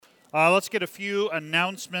Let's get a few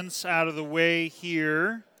announcements out of the way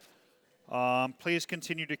here. Please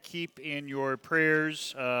continue to keep in your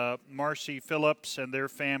prayers Marcy Phillips and their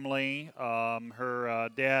family. Her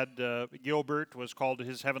dad, Gilbert, was called to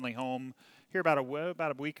his heavenly home here about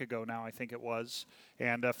a week ago now, I think it was.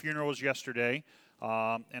 And funeral was yesterday.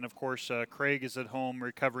 And, of course, Craig is at home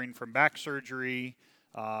recovering from back surgery.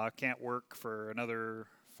 Can't work for another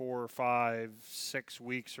 4 or 5, 6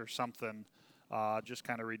 weeks or something. Just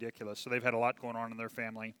kind of ridiculous. So they've had a lot going on in their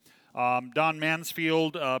family. Don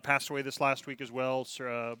Mansfield passed away this last week as well.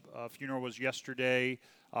 Funeral was yesterday.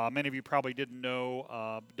 Many of you probably didn't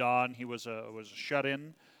know Don. He was a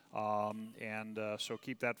shut-in, and so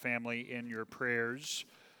keep that family in your prayers.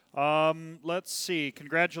 Let's see.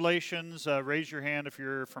 Congratulations. Raise your hand if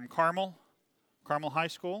you're from Carmel High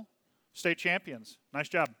School. State champions. Nice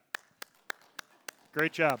job.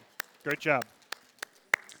 Great job. Great job.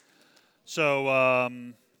 So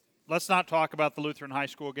let's not talk about the Lutheran High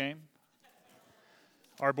School game.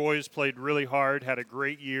 Our boys played really hard, had a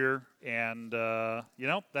great year, and,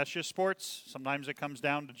 that's just sports. Sometimes it comes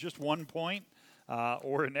down to just 1 point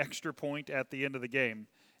or an extra point at the end of the game.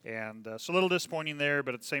 And so a little disappointing there,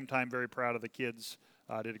 but at the same time, very proud of the kids.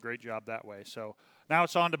 Did a great job that way. So now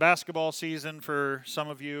it's on to basketball season for some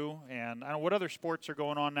of you. And I don't know what other sports are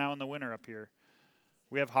going on now in the winter up here.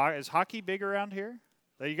 We have is hockey big around here?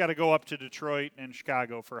 You got to go up to Detroit and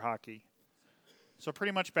Chicago for hockey. So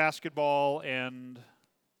pretty much basketball and,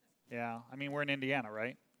 we're in Indiana,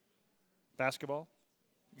 right? Basketball?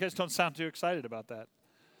 You guys don't sound too excited about that.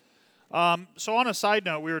 So on a side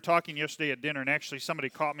note, we were talking yesterday at dinner, and actually somebody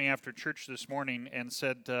caught me after church this morning and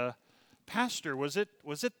said, Pastor, was it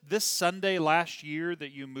this Sunday last year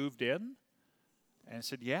that you moved in? And I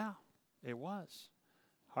said, yeah, it was.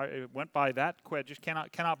 It went by that quick. Just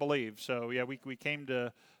cannot believe. So yeah, we came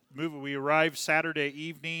to move. We arrived Saturday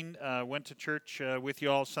evening, went to church with you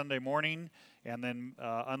all Sunday morning, and then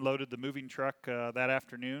unloaded the moving truck that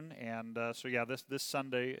afternoon. And this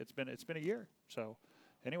Sunday it's been a year. So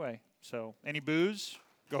anyway, any booze?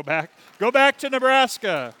 Go back to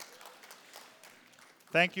Nebraska.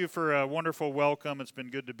 Thank you for a wonderful welcome. It's been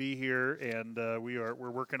good to be here, and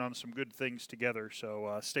we're working on some good things together.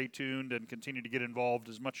 So stay tuned and continue to get involved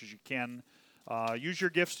as much as you can. Use your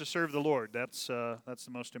gifts to serve the Lord. That's the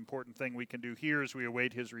most important thing we can do here as we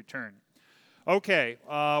await His return. Okay,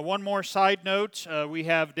 one more side note. We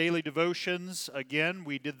have daily devotions. Again,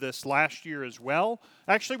 we did this last year as well.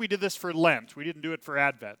 Actually, we did this for Lent. We didn't do it for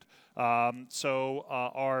Advent.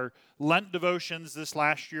 Our Lent devotions this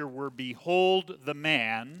last year were Behold the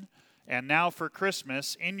Man, and now for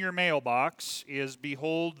Christmas, in your mailbox is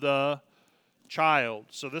Behold the Child.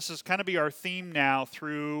 So this is kind of be our theme now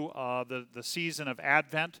through the season of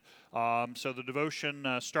Advent. So the devotion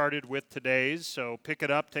started with today's, so pick it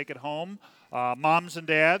up, take it home. Moms and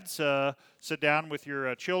dads, sit down with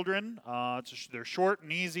your children. They're short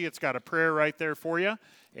and easy. It's got a prayer right there for you.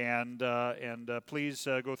 And please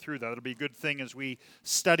go through that. It'll be a good thing as we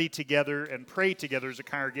study together and pray together as a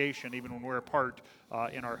congregation, even when we're apart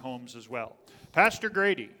in our homes as well. Pastor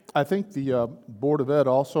Grady. I think the Board of Ed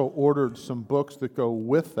also ordered some books that go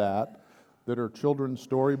with that are children's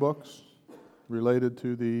storybooks related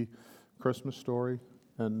to the Christmas story.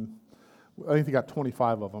 And I think they got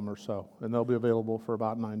 25 of them or so, and they'll be available for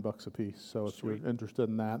about $9 a piece. So if you're interested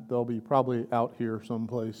in that, they'll be probably out here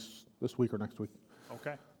someplace this week or next week.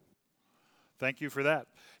 Okay. Thank you for that.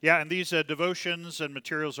 Yeah, and these devotions and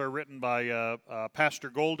materials are written by Pastor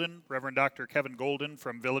Golden, Reverend Dr. Kevin Golden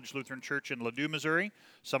from Village Lutheran Church in Ladue, Missouri.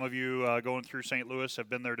 Some of you going through St. Louis have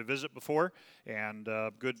been there to visit before, and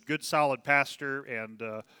good solid pastor and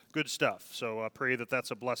good stuff. So pray that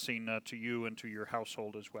that's a blessing to you and to your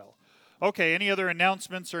household as well. Okay, any other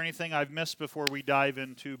announcements or anything I've missed before we dive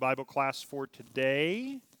into Bible class for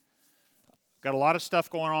today? Got a lot of stuff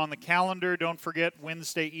going on the calendar. Don't forget,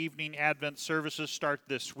 Wednesday evening Advent services start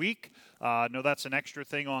this week. I know that's an extra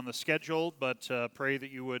thing on the schedule, but pray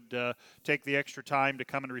that you would take the extra time to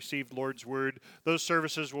come and receive the Lord's Word. Those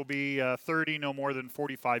services will be 30, no more than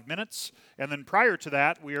 45 minutes. And then prior to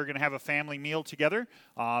that, we are going to have a family meal together.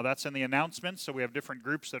 That's in the announcements, so we have different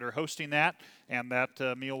groups that are hosting that, and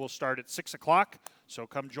that meal will start at 6 o'clock. So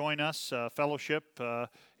come join us, fellowship,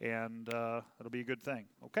 and it'll be a good thing.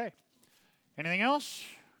 Okay. Anything else?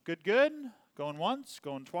 Good? Going once?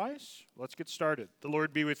 Going twice? Let's get started. The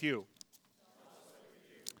Lord be with you.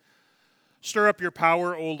 Stir up your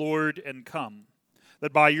power, O Lord, and come,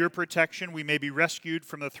 that by your protection we may be rescued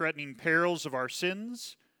from the threatening perils of our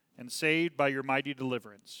sins and saved by your mighty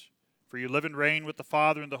deliverance. For you live and reign with the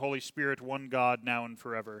Father and the Holy Spirit, one God, now and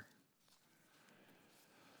forever.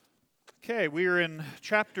 Okay, we are in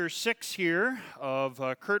chapter 6 here of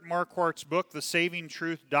Kurt Marquardt's book, The Saving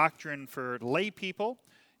Truth Doctrine for Lay People.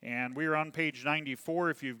 And we are on page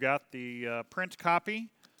 94 if you've got the print copy.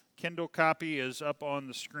 Kindle copy is up on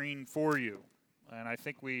the screen for you. And I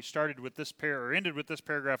think we started with this ended with this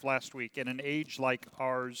paragraph last week, in an age like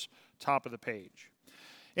ours, top of the page.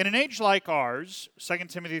 In an age like ours, 2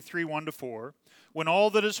 Timothy 3, 1-4, when all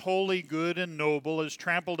that is holy, good, and noble is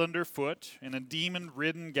trampled underfoot in a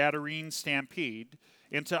demon-ridden Gadarene stampede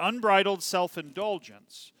into unbridled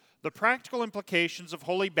self-indulgence, the practical implications of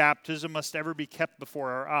holy baptism must ever be kept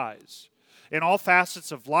before our eyes. In all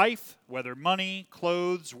facets of life, whether money,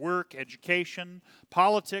 clothes, work, education,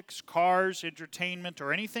 politics, cars, entertainment,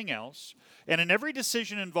 or anything else, and in every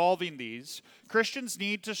decision involving these, Christians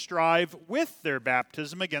need to strive with their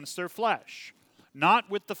baptism against their flesh, not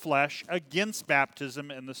with the flesh against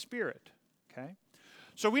baptism in the Spirit. Okay?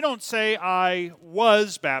 So we don't say, I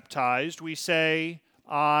was baptized. We say,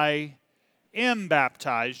 I am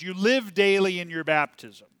baptized. You live daily in your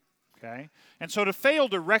baptism. Okay? And so to fail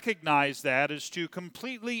to recognize that is to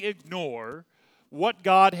completely ignore what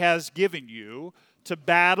God has given you to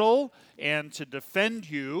battle and to defend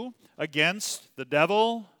you against the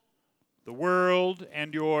devil, the world,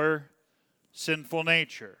 and your sinful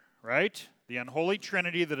nature, right? The unholy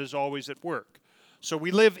trinity that is always at work. So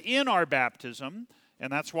we live in our baptism,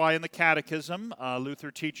 and that's why in the Catechism,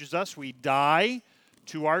 Luther teaches us we die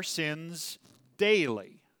to our sins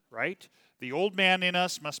daily, right? The old man in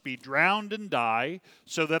us must be drowned and die,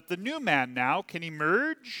 so that the new man now can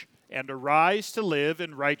emerge and arise to live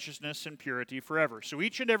in righteousness and purity forever. So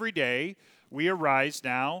each and every day, we arise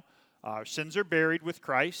now. Our sins are buried with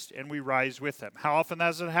Christ, and we rise with Him. How often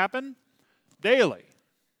does it happen? Daily.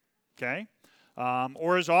 Okay?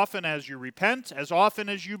 Or as often as you repent, as often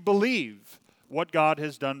as you believe what God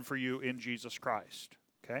has done for you in Jesus Christ.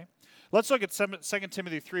 Okay? Let's look at 2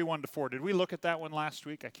 Timothy 3, 1-4. Did we look at that one last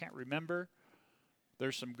week? I can't remember.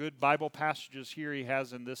 There's some good Bible passages here he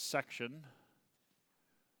has in this section.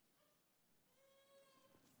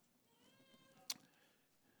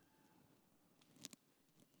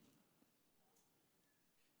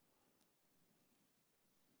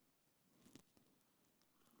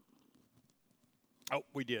 Oh,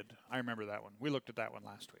 we did. I remember that one. We looked at that one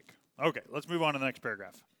last week. Okay, let's move on to the next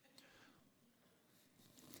paragraph.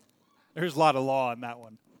 There's a lot of law in that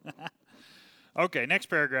one. Okay, next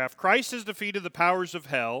paragraph. Christ has defeated the powers of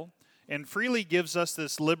hell and freely gives us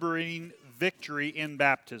this liberating victory in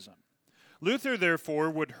baptism. Luther, therefore,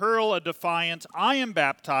 would hurl a defiant, I am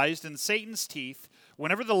baptized, in Satan's teeth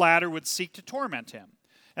whenever the latter would seek to torment him.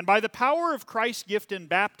 And by the power of Christ's gift in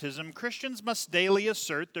baptism, Christians must daily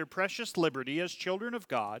assert their precious liberty as children of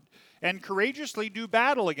God and courageously do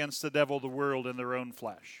battle against the devil, the world, and their own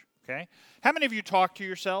flesh. Okay? How many of you talk to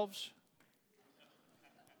yourselves?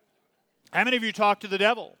 How many of you talk to the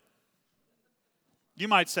devil? You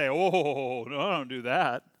might say, oh, no, I don't do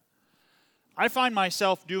that. I find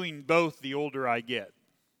myself doing both the older I get.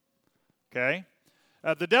 Okay?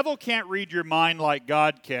 The devil can't read your mind like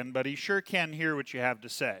God can, but he sure can hear what you have to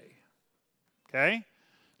say. Okay?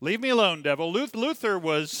 Leave me alone, devil. Luther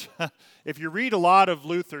was, if you read a lot of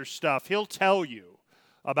Luther's stuff, he'll tell you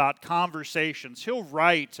about conversations. He'll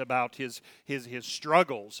write about his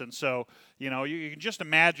struggles. And so, you can just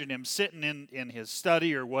imagine him sitting in his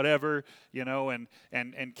study or whatever,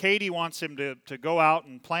 and Katie wants him to go out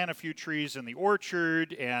and plant a few trees in the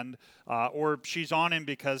orchard, and or she's on him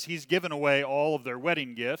because he's given away all of their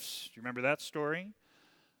wedding gifts. Do you remember that story?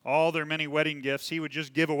 All their many wedding gifts he would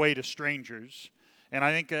just give away to strangers. And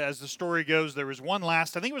I think as the story goes, there was one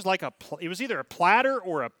last, I think it was it was either a platter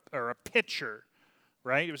or a pitcher.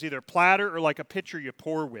 Right? It was either a platter or like a pitcher you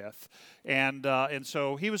pour with. And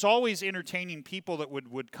so he was always entertaining people that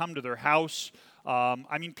would come to their house.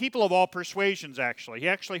 People of all persuasions, actually. He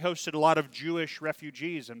actually hosted a lot of Jewish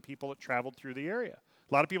refugees and people that traveled through the area.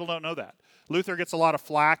 A lot of people don't know that. Luther gets a lot of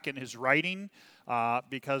flack in his writing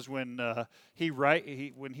because when he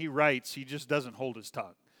writes, he just doesn't hold his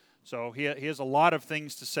tongue. So he has a lot of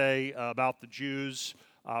things to say about the Jews.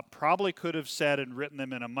 Probably could have said and written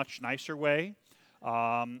them in a much nicer way.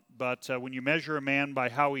 But when you measure a man by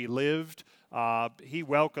how he lived, he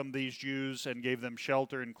welcomed these Jews and gave them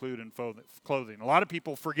shelter and food and clothing. A lot of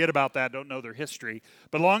people forget about that, don't know their history.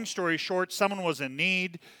 But long story short, someone was in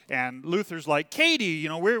need, and Luther's like, Katie,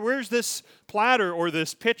 where's this platter or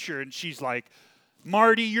this pitcher? And she's like,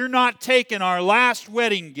 Marty, you're not taking our last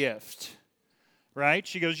wedding gift, right?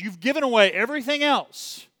 She goes, you've given away everything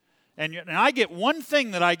else, and I get one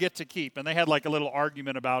thing that I get to keep. And they had like a little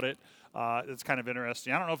argument about it. It's kind of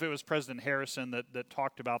interesting. I don't know if it was President Harrison that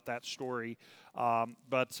talked about that story,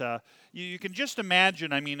 but you can just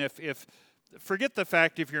imagine, I mean, if forget the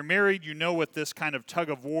fact if you're married, you know what this kind of tug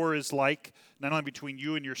of war is like, not only between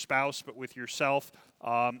you and your spouse, but with yourself.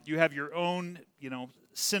 You have your own,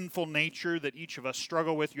 sinful nature that each of us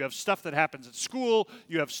struggle with. You have stuff that happens at school.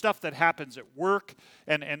 You have stuff that happens at work.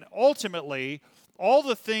 And ultimately, all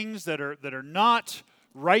the things that are not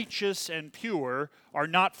righteous and pure are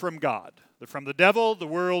not from God. They're from the devil, the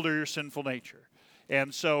world, or your sinful nature.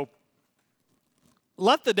 And so,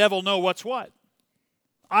 let the devil know what's what.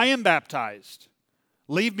 I am baptized.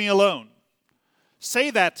 Leave me alone.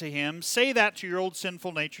 Say that to him. Say that to your old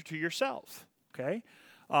sinful nature, to yourself. Okay?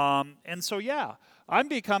 And so, I'm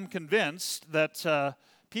become convinced that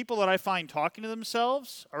people that I find talking to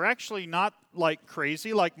themselves are actually not like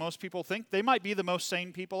crazy like most people think. They might be the most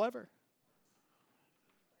sane people ever.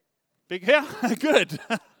 Good.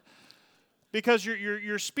 Because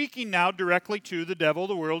you're speaking now directly to the devil,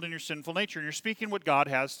 the world, and your sinful nature. And you're speaking what God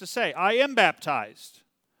has to say. I am baptized.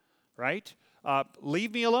 Right?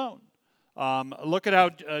 Leave me alone. Look at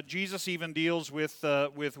how Jesus even deals with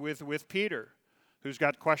Peter, who's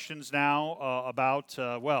got questions now about,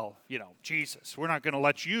 Jesus, we're not going to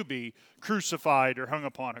let you be crucified or hung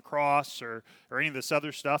upon a cross or any of this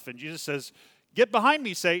other stuff. And Jesus says, get behind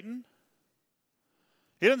me, Satan.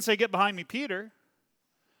 He didn't say, get behind me, Peter.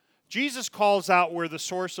 Jesus calls out where the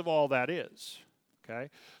source of all that is.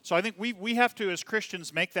 Okay? So I think we have to, as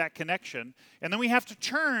Christians, make that connection. And then we have to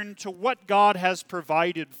turn to what God has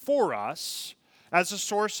provided for us as a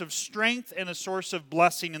source of strength and a source of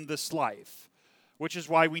blessing in this life. Which is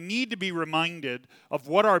why we need to be reminded of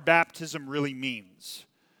what our baptism really means.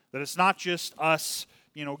 That it's not just us,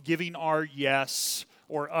 giving our yes,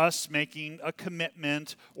 or us making a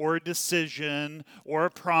commitment, or a decision, or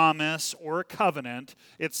a promise, or a covenant.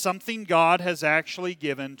 It's something God has actually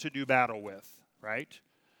given to do battle with, right?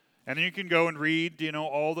 And then you can go and read,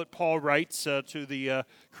 all that Paul writes to the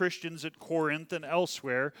Christians at Corinth and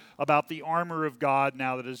elsewhere about the armor of God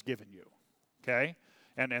now that is given you, okay?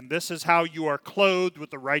 And this is how you are clothed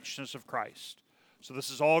with the righteousness of Christ. So this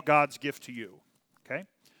is all God's gift to you. Okay?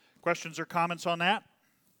 Questions or comments on that?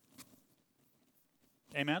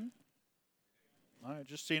 Amen? All right,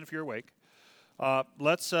 just seeing if you're awake.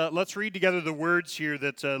 Let's read together the words here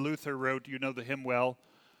that Luther wrote. You know the hymn well.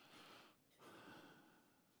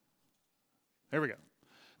 There we go.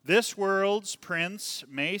 This world's prince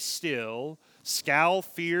may still scowl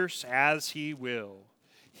fierce as he will.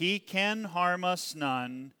 He can harm us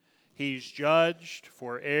none. He's judged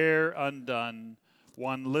for error undone.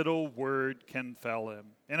 One little word can fell him.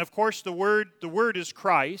 And of course, the word is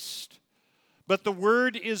Christ, but the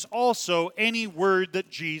word is also any word that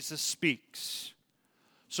Jesus speaks.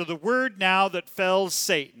 So the word now that fells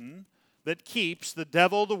Satan, that keeps the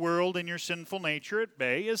devil, the world, and your sinful nature at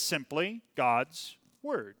bay is simply God's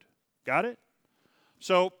word. Got it?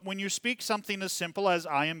 So when you speak something as simple as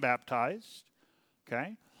I am baptized,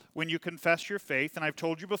 okay? When you confess your faith, and I've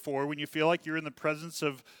told you before, when you feel like you're in the presence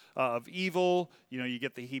of evil, you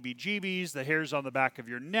get the heebie-jeebies, the hairs on the back of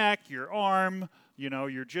your neck, your arm,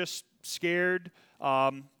 you're just scared.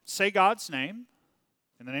 Say God's name,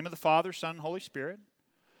 in the name of the Father, Son, and Holy Spirit.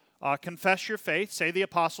 Confess your faith. Say the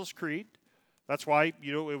Apostles' Creed. That's why,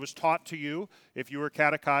 it was taught to you if you were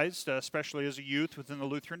catechized, especially as a youth within the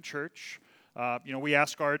Lutheran Church. We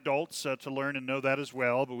ask our adults to learn and know that as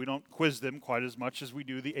well, but we don't quiz them quite as much as we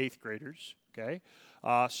do the 8th graders, okay?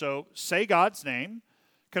 So say God's name,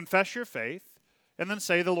 confess your faith, and then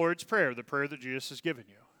say the Lord's Prayer, the prayer that Jesus has given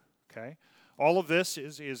you, okay? All of this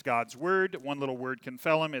is God's word. One little word can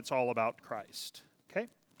fell him. It's all about Christ, okay?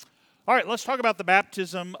 All right, let's talk about the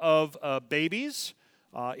baptism of babies.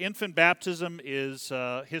 Infant baptism is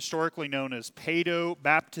historically known as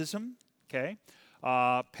paedo-baptism, okay?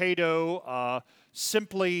 Paedo,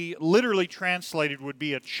 simply, literally translated, would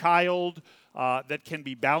be a child that can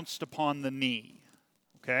be bounced upon the knee.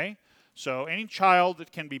 Okay? So any child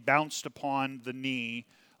that can be bounced upon the knee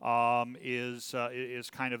is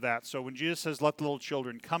kind of that. So when Jesus says, let the little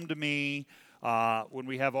children come to me, when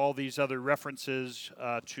we have all these other references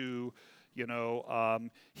to,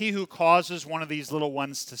 he who causes one of these little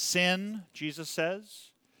ones to sin, Jesus says,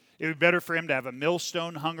 it would be better for him to have a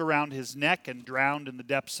millstone hung around his neck and drowned in the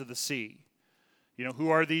depths of the sea.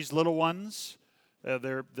 Who are these little ones?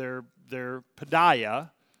 They're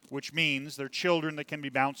paideia, which means they're children that can be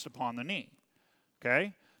bounced upon the knee.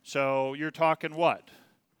 Okay? So you're talking what?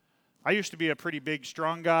 I used to be a pretty big,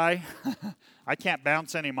 strong guy. I can't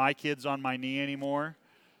bounce any of my kids on my knee anymore.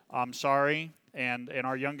 I'm sorry. And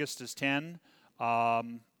our youngest is 10.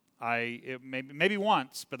 Maybe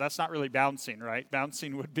once, but that's not really bouncing, right?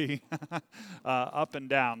 Bouncing would be up and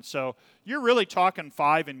down. So you're really talking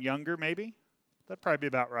 5 and younger, maybe. That'd probably be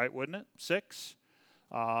about right, wouldn't it? 6.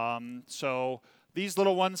 So these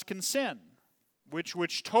little ones can sin,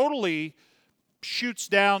 which totally shoots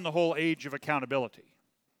down the whole age of accountability.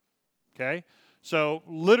 Okay? So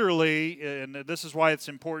literally, and this is why it's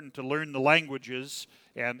important to learn the languages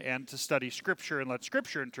and to study Scripture and let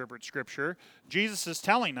Scripture interpret Scripture, Jesus is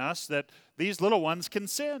telling us that these little ones can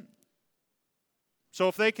sin. So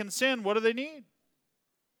if they can sin, what do they need?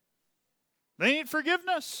 They need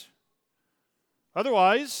forgiveness.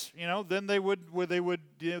 Otherwise, then they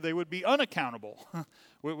would be unaccountable,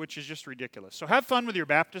 which is just ridiculous. So have fun with your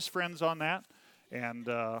Baptist friends on that. And,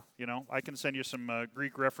 I can send you some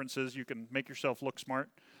Greek references. You can make yourself look smart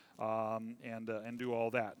and do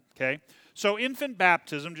all that, okay? So infant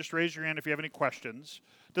baptism, just raise your hand if you have any questions,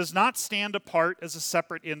 does not stand apart as a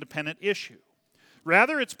separate independent issue.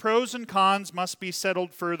 Rather, its pros and cons must be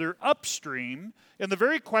settled further upstream in the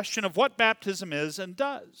very question of what baptism is and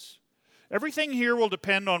does. Everything here will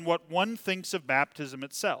depend on what one thinks of baptism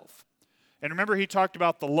itself. And remember, he talked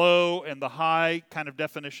about the low and the high kind of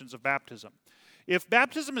definitions of baptism. If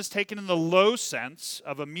baptism is taken in the low sense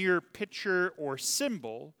of a mere picture or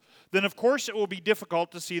symbol, then of course it will be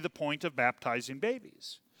difficult to see the point of baptizing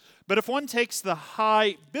babies. But if one takes the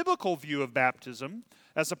high biblical view of baptism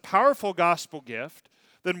as a powerful gospel gift,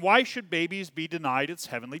 then why should babies be denied its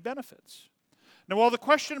heavenly benefits? Now, while the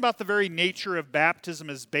question about the very nature of baptism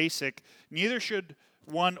is basic, neither should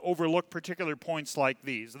one overlook particular points like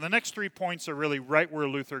these. And the next 3 points are really right where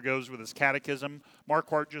Luther goes with his catechism.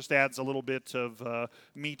 Marquardt just adds a little bit of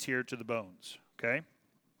meat here to the bones, okay?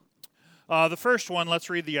 The first one, let's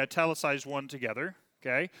read the italicized one together,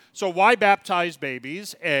 okay? So why baptize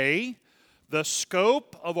babies? A, the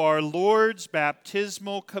scope of our Lord's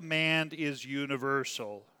baptismal command is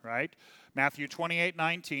universal, right? Matthew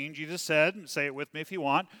 28:19, Jesus said, and say it with me if you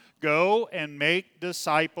want, go and make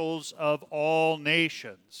disciples of all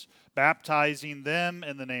nations, baptizing them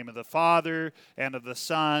in the name of the Father and of the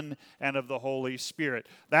Son and of the Holy Spirit.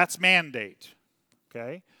 That's mandate,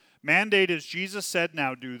 okay? Mandate is Jesus said,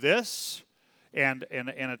 now do this, and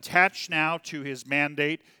attached now to his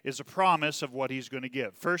mandate is a promise of what he's going to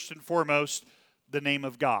give. First and foremost, the name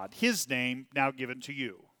of God, his name now given to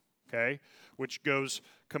you, okay? Which goes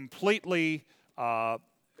completely,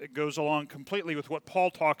 it goes along completely with what Paul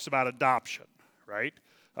talks about adoption, right?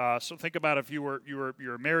 So think about if you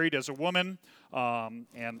were married as a woman,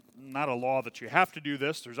 and not a law that you have to do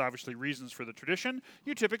this. There's obviously reasons for the tradition.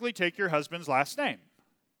 You typically take your husband's last name.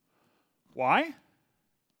 Why?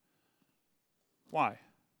 Why?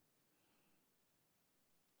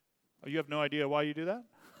 Oh, you have no idea why you do that?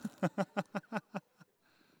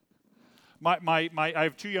 I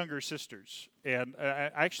have 2 younger sisters, and I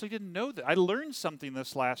actually didn't know that. I learned something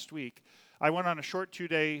this last week. I went on a short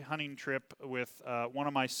 2-day hunting trip with one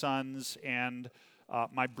of my sons and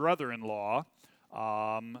my brother-in-law.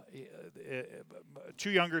 2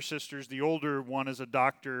 younger sisters. The older one is a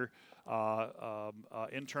doctor,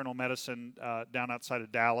 internal medicine down outside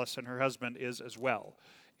of Dallas, and her husband is as well.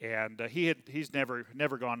 And he's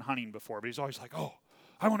never gone hunting before, but he's always like, oh,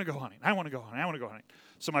 I want to go hunting. I want to go hunting. I want to go hunting.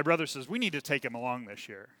 So my brother says, we need to take him along this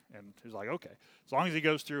year. And he's like, okay. As long as he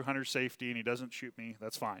goes through hunter safety and he doesn't shoot me,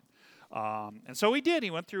 that's fine. And so he did.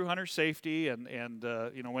 He went through hunter safety and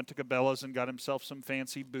went to Cabela's and got himself some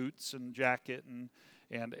fancy boots and jacket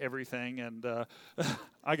and everything. And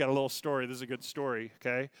I got a little story. This is a good story,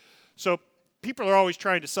 okay? So people are always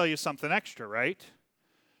trying to sell you something extra, right?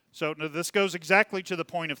 So this goes exactly to the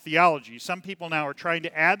point of theology. Some people now are trying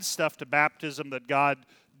to add stuff to baptism that God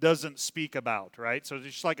doesn't speak about, right? So it's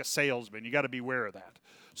just like a salesman. You got to be aware of that.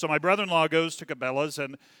 So my brother-in-law goes to Cabela's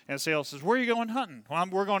and sales says, where are you going hunting? Well,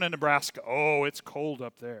 we're going to Nebraska. Oh, it's cold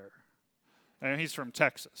up there. And he's from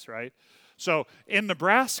Texas, right? So in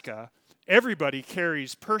Nebraska, everybody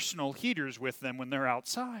carries personal heaters with them when they're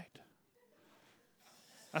outside.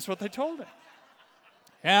 That's what they told him.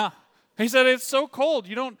 Yeah. He said, it's so cold.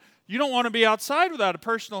 You don't want to be outside without a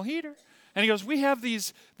personal heater. And he goes, we have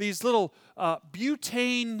these little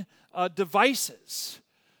butane devices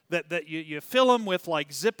that you fill them with like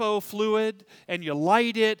Zippo fluid, and you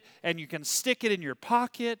light it, and you can stick it in your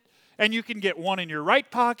pocket, and you can get one in your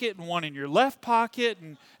right pocket and one in your left pocket,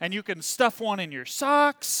 and you can stuff one in your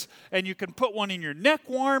socks, and you can put one in your neck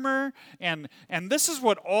warmer, and this is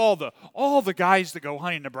what all the guys that go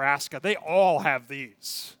hunting in Nebraska, they all have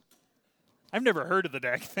these. I've never heard of the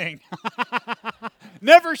dang thing.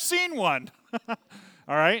 Never seen one. All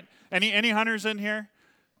right? Any hunters in here?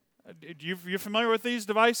 You familiar with these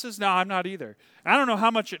devices? No, I'm not either. I don't know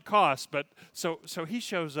how much it costs, but so he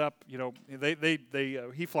shows up.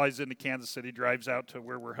 He flies into Kansas City, drives out to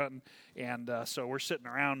where we're hunting, and so we're sitting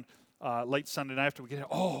around late Sunday night after we get out.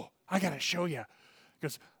 Oh, I got to show you,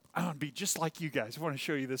 because I want to be just like you guys. I want to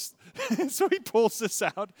show you this. So he pulls this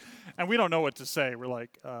out, and we don't know what to say. We're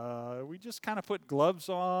like, we just kind of put gloves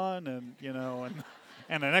on, and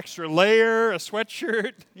and an extra layer, a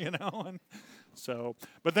sweatshirt, and. So,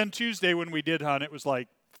 but then Tuesday when we did hunt, it was like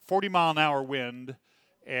 40-mile-an-hour wind,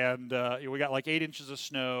 and we got like 8 inches of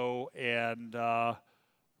snow, and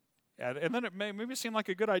then it made me seem like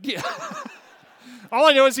a good idea. All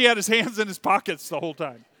I know is he had his hands in his pockets the whole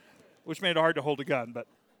time, which made it hard to hold a gun. But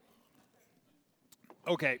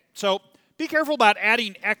okay, so be careful about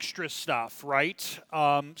adding extra stuff, right?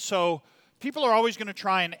 So people are always going to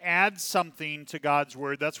try and add something to God's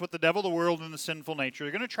word. That's what the devil, the world, and the sinful nature.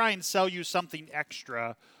 They're going to try and sell you something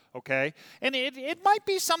extra, okay? And it might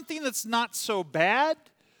be something that's not so bad,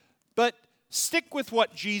 but stick with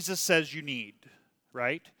what Jesus says you need,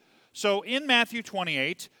 right? So in Matthew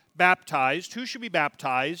 28, baptized. Who should be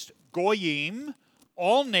baptized? Goyim,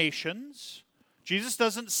 all nations. Jesus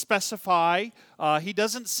doesn't specify. He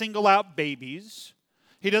doesn't single out babies.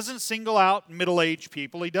 He doesn't single out middle-aged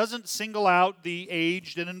people. He doesn't single out the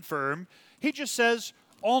aged and infirm. He just says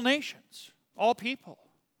all nations, all people.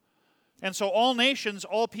 And so all nations,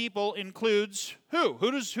 all people includes who?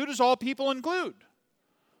 Who does all people include?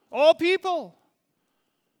 All people.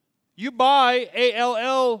 You buy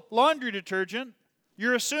ALL laundry detergent,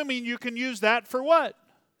 you're assuming you can use that for what?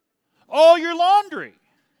 All your laundry.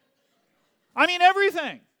 I mean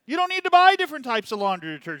everything. You don't need to buy different types of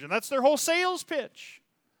laundry detergent. That's their whole sales pitch.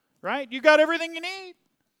 Right? You got everything you need.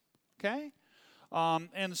 Okay?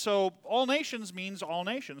 And so all nations means all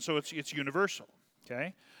nations. So it's universal.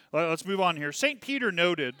 Okay? Let's move on here. St. Peter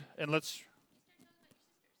noted, and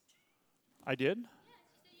I did?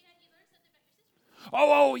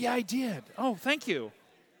 Oh, yeah, I did. Oh, thank you.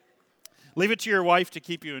 Leave it to your wife to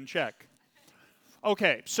keep you in check.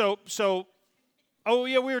 Okay, so oh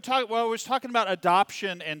yeah, I was talking about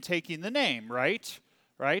adoption and taking the name, right?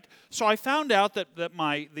 Right? So I found out that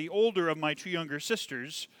the older of my 2 younger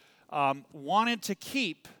sisters wanted to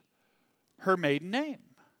keep her maiden name.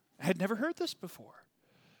 I had never heard this before.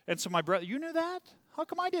 And so my brother, you knew that? How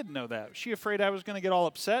come I didn't know that? Was she afraid I was going to get all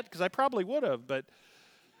upset? Because I probably would have. But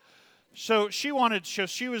so she wanted. So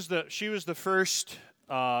she was the first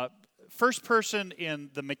person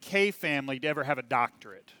in the McKay family to ever have a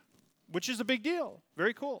doctorate, which is a big deal.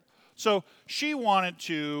 Very cool. So she wanted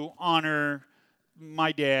to honor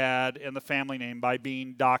my dad and the family name by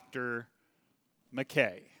being Dr.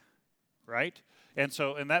 McKay, right? And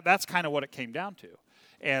that's kind of what it came down to.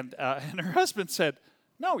 And her husband said,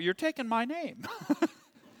 "No, you're taking my name."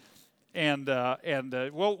 and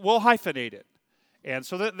we'll hyphenate it. And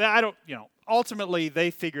so that I don't, ultimately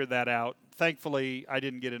they figured that out. Thankfully, I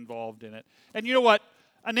didn't get involved in it. And you know what?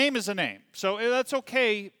 A name is a name. So that's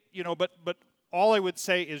okay, but all I would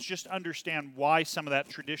say is just understand why some of that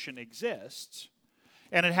tradition exists.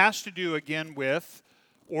 And it has to do, again, with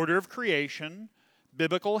order of creation,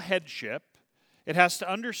 biblical headship. It has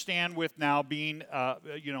to understand with now being,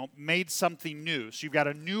 made something new. So you've got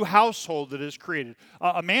a new household that is created.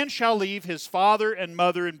 A man shall leave his father and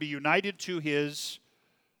mother and be united to his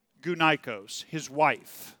gunaikos, his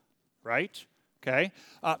wife, right? Okay?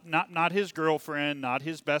 Not his girlfriend, not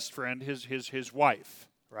his best friend, his wife,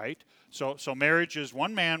 right? So marriage is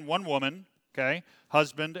one man, one woman, okay?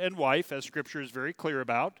 Husband and wife, as Scripture is very clear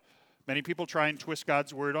about. Many people try and twist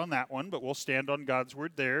God's word on that one, but we'll stand on God's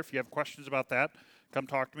word there. If you have questions about that, come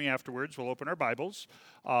talk to me afterwards. We'll open our Bibles.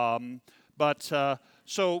 So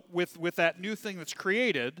with that new thing that's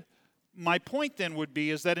created, my point then would be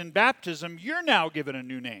is that in baptism, you're now given a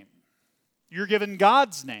new name. You're given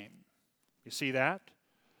God's name. You see that?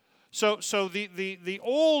 So the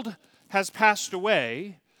old has passed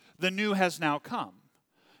away, the new has now come.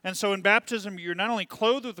 And so in baptism, you're not only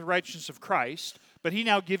clothed with the righteousness of Christ, but he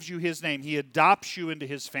now gives you his name. He adopts you into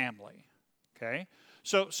his family. Okay?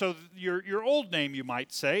 So your old name, you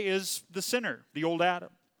might say, is the sinner, the old Adam.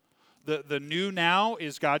 The new now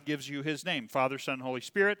is God gives you his name, Father, Son, Holy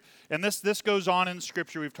Spirit. And this goes on in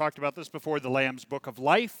Scripture. We've talked about this before, the Lamb's Book of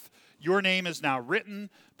Life. Your name is now written,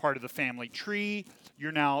 part of the family tree.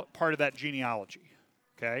 You're now part of that genealogy.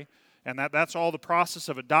 Okay? And that's all the process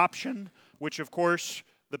of adoption, which, of course,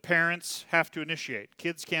 the parents have to initiate.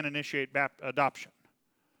 Kids can't initiate adoption.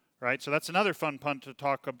 Right? So that's another fun pun to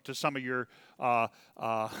talk to some of your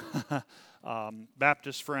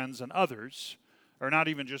Baptist friends and others. or not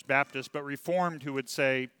even just Baptists, but Reformed who would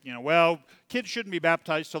say, well, kids shouldn't be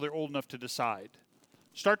baptized till they're old enough to decide.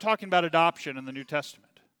 Start talking about adoption in the New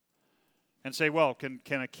Testament and say, well, can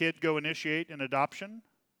a kid go initiate an adoption?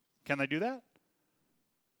 Can they do that?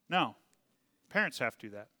 No. Parents have to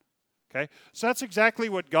do that. Okay? So that's exactly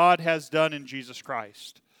what God has done in Jesus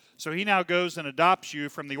Christ. So he now goes and adopts you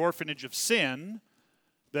from the orphanage of sin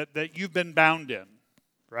that you've been bound in,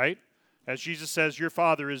 right? As Jesus says, your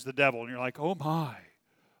father is the devil. And you're like, oh my.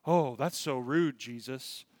 Oh, that's so rude,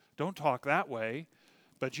 Jesus. Don't talk that way.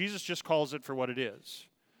 But Jesus just calls it for what it is.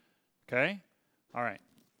 Okay? All right.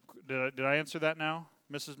 Did I answer that now,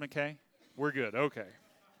 Mrs. McKay? We're good. Okay.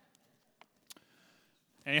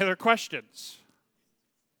 Any other questions?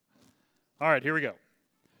 All right, here we go.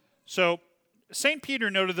 So, St. Peter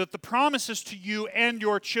noted that the promise is to you and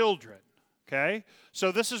your children. Okay?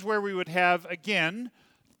 So this is where we would have, again,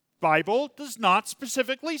 Bible does not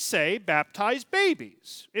specifically say baptize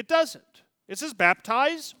babies. It doesn't. It says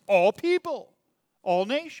baptize all people, all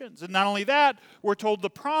nations. And not only that, we're told the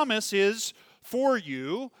promise is for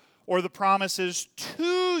you, or the promise is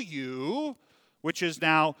to you, which is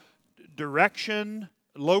now direction,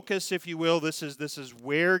 locus, if you will. This is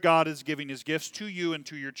where God is giving his gifts to you and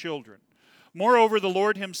to your children. Moreover, the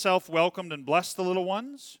Lord himself welcomed and blessed the little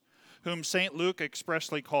ones, whom St. Luke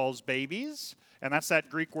expressly calls babies. And that's that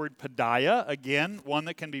Greek word paideia, again, one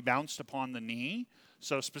that can be bounced upon the knee.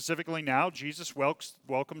 So specifically now, Jesus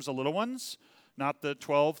welcomes the little ones, not the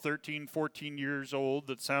 12, 13, 14 years old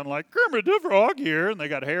that sound like Kermit the Frog here, and they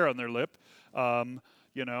got hair on their lip.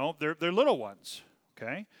 They're little ones,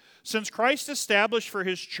 okay? Since Christ established for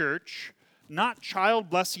his church not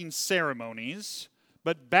child-blessing ceremonies,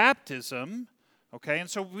 but baptism, okay? And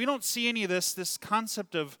so we don't see any of this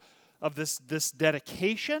concept of this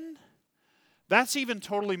dedication. That's even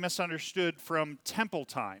totally misunderstood from temple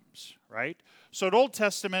times, right? So in Old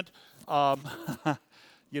Testament, the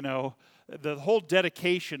whole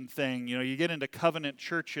dedication thing, you get into covenant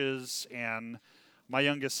churches, and my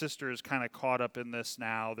youngest sister is kind of caught up in this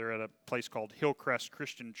now. They're at a place called Hillcrest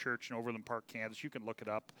Christian Church in Overland Park, Kansas. You can look it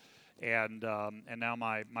up. And now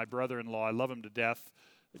my brother-in-law, I love him to death,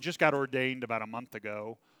 just got ordained about a month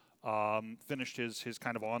ago. Finished his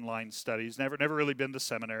kind of online studies. Never really been to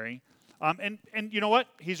seminary. And you know what?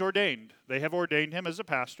 He's ordained. They have ordained him as a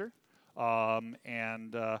pastor.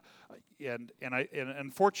 And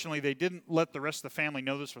unfortunately, they didn't let the rest of the family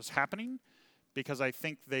know this was happening, because I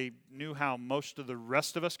think they knew how most of the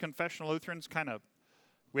rest of us confessional Lutherans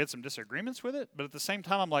we had some disagreements with it. But at the same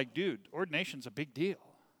time, I'm like, dude, ordination's a big deal,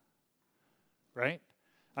 right?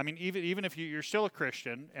 I mean, even if you're still a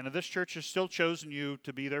Christian, and this church has still chosen you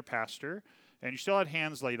to be their pastor, and you still had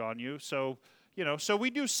hands laid on you, so we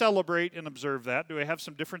do celebrate and observe that. Do we have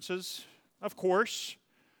some differences? Of course,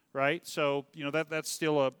 right? So, that's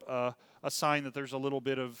still a sign that there's a little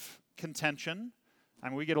bit of contention. I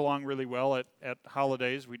mean, we get along really well at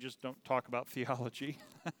holidays. We just don't talk about theology.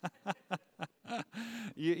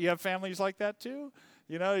 You have families like that too?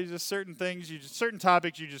 Just certain things, certain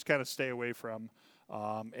topics you just kind of stay away from.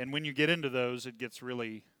 And when you get into those, it gets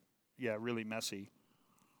really messy.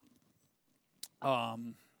 I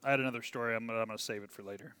had another story. I'm going to save it for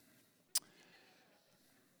later.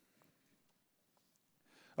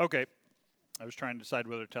 Okay. I was trying to decide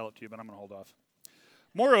whether to tell it to you, but I'm going to hold off.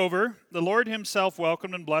 Moreover, the Lord himself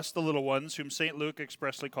welcomed and blessed the little ones, whom St. Luke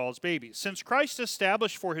expressly calls babies. Since Christ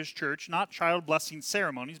established for his church not child-blessing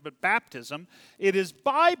ceremonies, but baptism, it is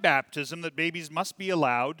by baptism that babies must be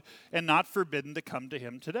allowed and not forbidden to come to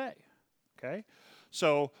him today. Okay?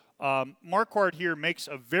 So, Marquardt here makes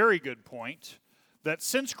a very good point, that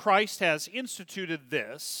since Christ has instituted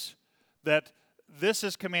this, that this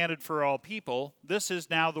is commanded for all people, this is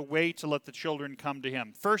now the way to let the children come to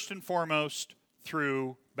him. First and foremost,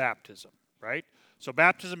 through baptism, right? So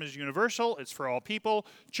baptism is universal. It's for all people.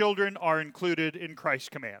 Children are included in Christ's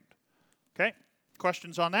command. Okay?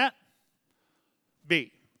 Questions on that?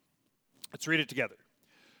 B. Let's read it together.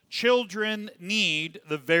 Children need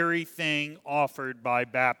the very thing offered by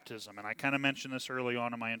baptism. And I kind of mentioned this early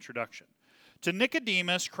on in my introduction. To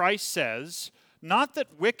Nicodemus, Christ says, not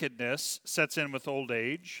that wickedness sets in with old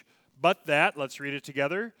age, but that, let's read it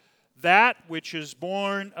together, that which is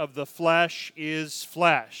born of the flesh is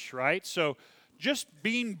flesh, right? So just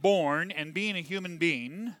being born and being a human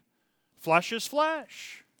being, flesh is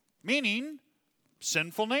flesh, meaning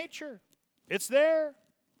sinful nature. It's there.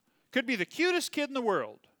 Could be the cutest kid in the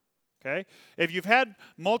world, okay? If you've had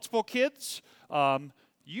multiple kids,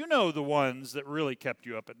 you know the ones that really kept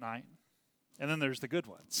you up at night. And then there's the good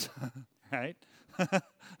ones, right?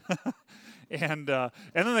 And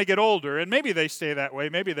then they get older, and maybe they stay that way,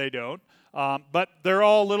 maybe they don't. But they're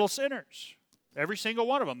all little sinners. Every single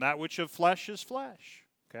one of them. That which of flesh is flesh.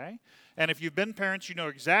 Okay? And if you've been parents, you know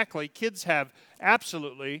exactly. Kids have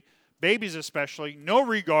absolutely, babies especially, no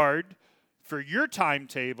regard for your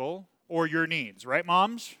timetable or your needs. Right,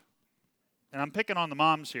 moms? And I'm picking on the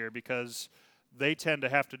moms here because they tend to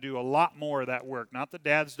have to do a lot more of that work. Not that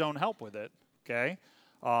dads don't help with it. Okay?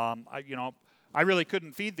 I really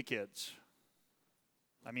couldn't feed the kids.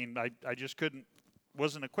 I mean, I just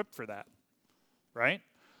wasn't equipped for that, right?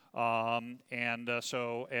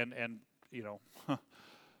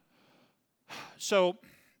 So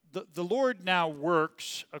the Lord now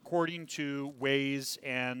works according to ways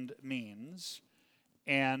and means,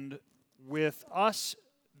 and with us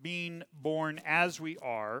being born as we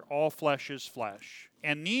are, all flesh is flesh,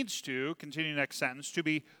 and needs to, continue next sentence, to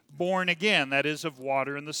be born again, that is, of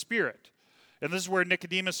water and the Spirit. And this is where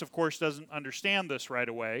Nicodemus, of course, doesn't understand this right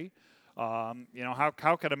away.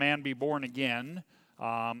 How could a man be born again?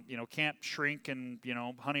 Can't shrink and,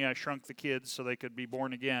 Honey, I Shrunk the Kids so they could be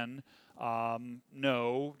born again.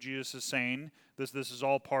 No, Jesus is saying this is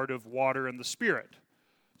all part of water and the Spirit.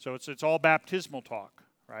 So it's all baptismal talk,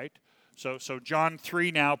 right? So John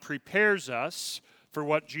 3 now prepares us for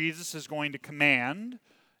what Jesus is going to command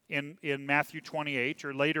in Matthew 28,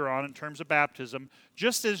 or later on in terms of baptism,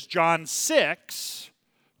 just as John 6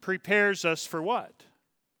 prepares us for what?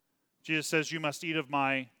 Jesus says, you must eat of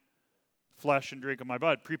my flesh and drink of my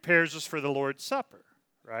blood. Prepares us for the Lord's Supper,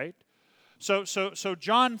 right? So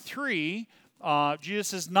John 3,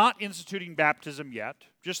 Jesus is not instituting baptism yet.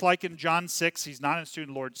 Just like in John 6, he's not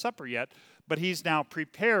instituting the Lord's Supper yet, but he's now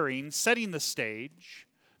preparing, setting the stage,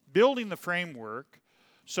 building the framework,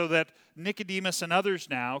 so that Nicodemus and others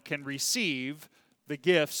now can receive the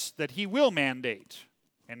gifts that he will mandate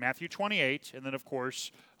in Matthew 28, and then, of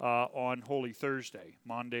course, on Holy Thursday,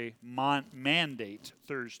 Mandate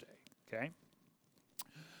Thursday, okay?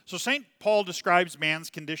 So St. Paul describes man's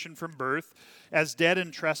condition from birth as dead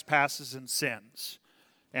in trespasses and sins.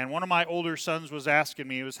 And one of my older sons was asking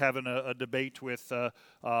me, he was having a debate with a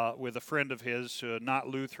friend of his, not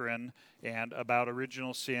Lutheran, and about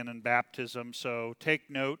original sin and baptism. So take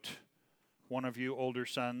note, one of you older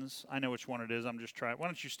sons. I know which one it is. I'm just trying. Why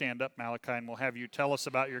don't you stand up, Malachi, and we'll have you tell us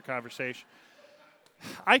about your conversation.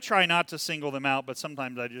 I try not to single them out, but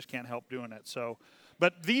sometimes I just can't help doing it.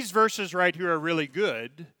 But these verses right here are really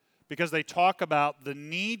good because they talk about the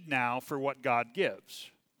need now for what God gives,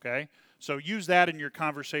 okay? So use that in your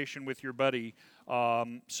conversation with your buddy.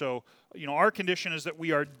 Our condition is that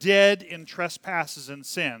we are dead in trespasses and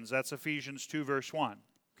sins. That's Ephesians 2, verse 1.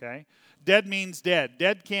 Okay? Dead means dead.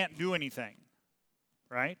 Dead can't do anything.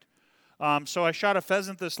 Right? So I shot a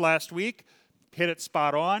pheasant this last week. Hit it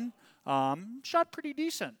spot on. Shot pretty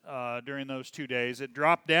decent during those 2 days. It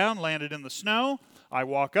dropped down, landed in the snow. I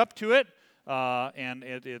walk up to it, and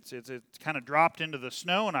it's kind of dropped into the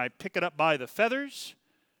snow, and I pick it up by the feathers.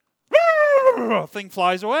 Thing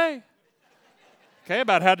flies away. Okay,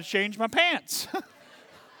 about how to change my pants. All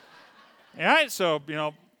right, so,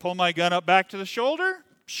 pull my gun up back to the shoulder,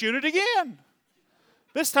 shoot it again.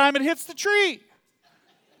 This time it hits the tree.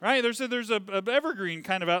 Right, there's a evergreen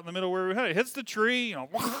kind of out in the middle where we had it. Hits the tree,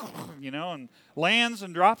 and lands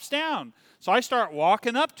and drops down. So I start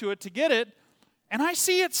walking up to it to get it, and I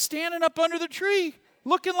see it standing up under the tree,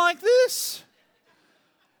 looking like this.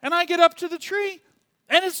 And I get up to the tree,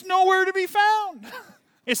 and it's nowhere to be found.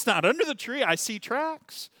 It's not under the tree. I see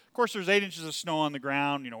tracks. Of course, there's 8 inches of snow on the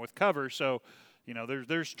ground, with cover. So,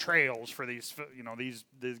 there's trails for these,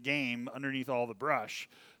 this game underneath all the brush.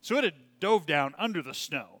 So it had dove down under the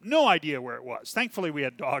snow. No idea where it was. Thankfully, we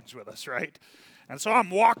had dogs with us, right? And so I'm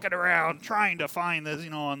walking around trying to find this,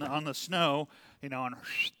 on the snow, and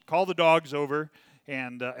call the dogs over,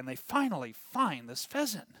 and they finally find this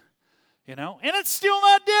pheasant, and it's still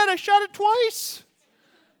not dead. I shot it twice.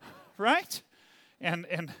 Right?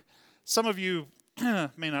 And some of you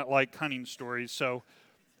may not like hunting stories, so,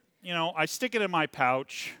 I stick it in my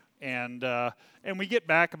pouch, and we get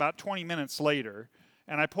back about 20 minutes later,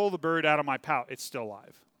 and I pull the bird out of my pouch. It's still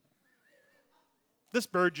alive. This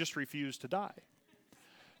bird just refused to die.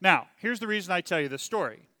 Now, here's the reason I tell you this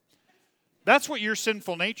story. That's what your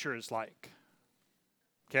sinful nature is like,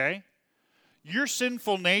 okay? Your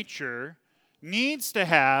sinful nature needs to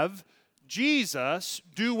have Jesus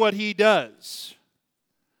do what he does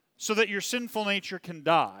so that your sinful nature can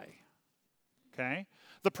die. Okay?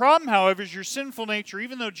 The problem, however, is your sinful nature,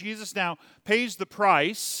 even though Jesus now pays the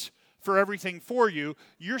price for everything for you,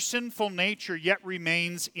 your sinful nature yet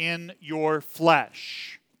remains in your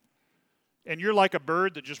flesh. And you're like a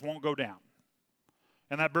bird that just won't go down.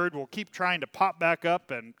 And that bird will keep trying to pop back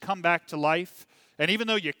up and come back to life. And even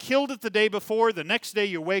though you killed it the day before, the next day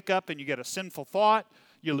you wake up and you get a sinful thought,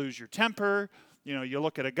 you lose your temper, you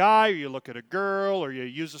look at a guy or you look at a girl or you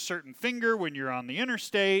use a certain finger when you're on the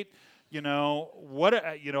interstate,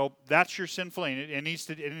 that's your sinful, and it needs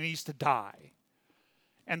to die.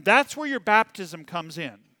 And that's where your baptism comes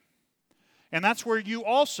in. And that's where you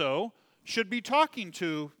also should be talking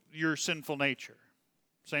to your sinful nature,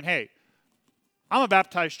 saying, hey, I'm a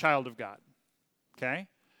baptized child of God, okay?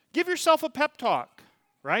 Give yourself a pep talk,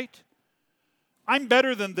 right? I'm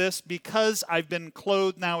better than this because I've been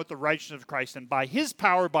clothed now with the righteousness of Christ, and by His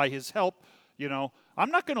power, by His help,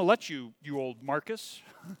 I'm not going to let you old Marcus.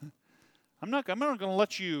 I'm not going to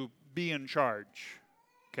let you be in charge,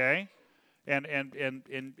 okay? And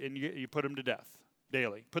you put him to death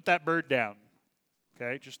daily. Put that bird down,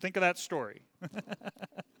 okay? Just think of that story.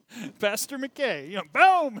 Pastor McKay,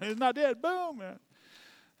 boom, he's not dead, boom.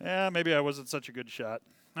 Yeah, maybe I wasn't such a good shot.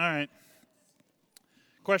 All right.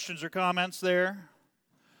 Questions or comments there?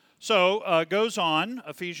 So, goes on,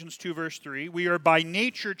 Ephesians 2, verse 3, we are by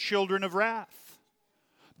nature children of wrath.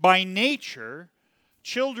 By nature,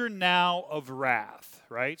 children now of wrath,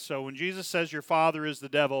 right? So when Jesus says your father is the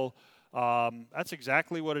devil, that's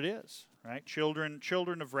exactly what it is, right?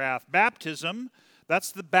 Children of wrath. Baptism,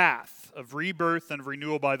 that's the bath of rebirth and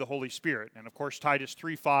renewal by the Holy Spirit. And of course, Titus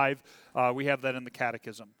 3:5, we have that in the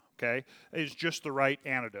Catechism, okay? Is just the right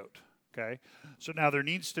antidote, okay? So now there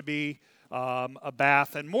needs to be a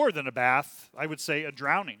bath, and more than a bath, I would say a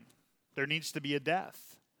drowning. There needs to be a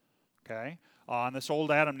death, okay? And this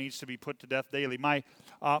old Adam needs to be put to death daily. My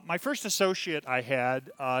first associate I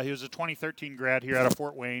had, he was a 2013 grad here out of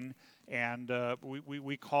Fort Wayne, and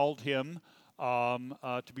we called him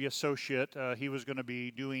to be associate. He was going to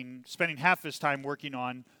be spending half his time working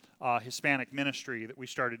on Hispanic ministry that we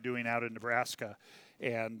started doing out in Nebraska,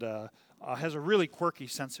 and has a really quirky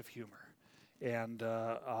sense of humor. And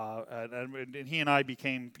he and I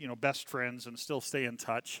became, best friends and still stay in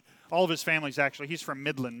touch. All of his family's he's from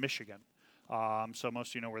Midland, Michigan. So most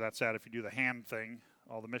of you know where that's at if you do the hand thing.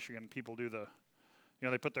 All the Michigan people do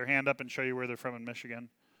they put their hand up and show you where they're from in Michigan.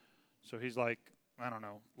 So he's like, I don't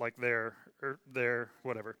know, like there,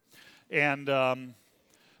 whatever. And,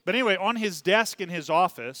 but anyway, on his desk in his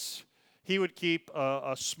office, he would keep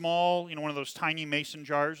a small, one of those tiny mason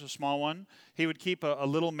jars, a small one. He would keep a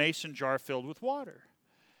little mason jar filled with water.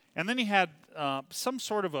 And then he had some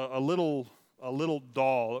sort of a little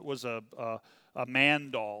doll. It was a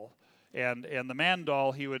man doll. And the man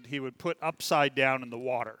doll he would put upside down in the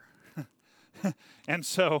water. And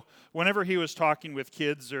so whenever he was talking with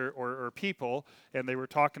kids or people, and they were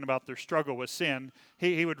talking about their struggle with sin,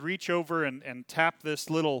 he would reach over and tap this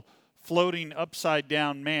little floating upside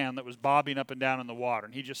down man that was bobbing up and down in the water.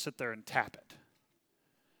 And he'd just sit there and tap it.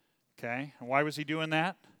 Okay? And why was he doing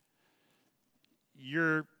that?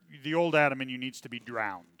 The old Adam in you needs to be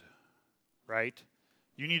drowned, right?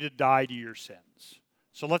 You need to die to your sins.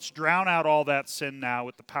 So let's drown out all that sin now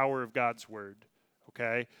with the power of God's word,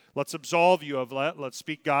 okay? Let's absolve you of that. Let's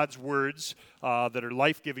speak God's words that are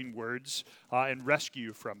life-giving words and rescue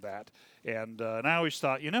you from that. And I always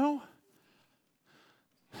thought,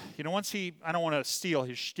 once I don't want to steal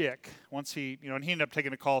his shtick. Once and he ended up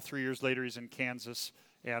taking a call 3 years later. He's in Kansas.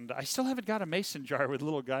 And I still haven't got a mason jar with a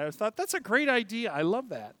little guy. I thought, that's a great idea. I love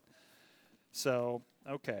that. So,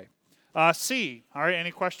 okay. C. All right,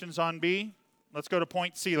 any questions on B? Let's go to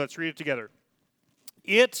point C. Let's read it together.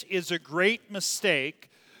 It is a great mistake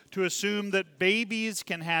to assume that babies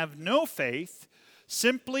can have no faith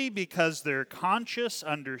simply because their conscious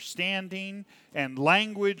understanding and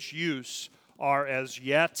language use are as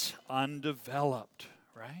yet undeveloped,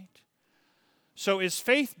 right? So is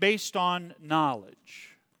faith based on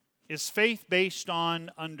knowledge? Is faith based on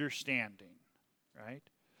understanding,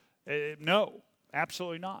 right? No,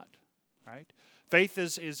 absolutely not, right? Faith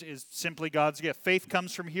is simply God's gift. Faith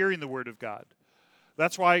comes from hearing the Word of God.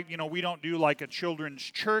 That's why, we don't do like a children's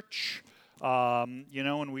church, and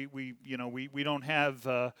we don't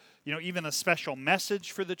have, even a special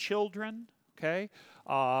message for the children, okay?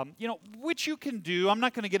 Which you can do. I'm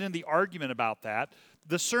not going to get into the argument about that.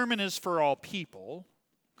 The sermon is for all people,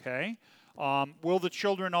 okay? Will the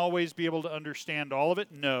children always be able to understand all of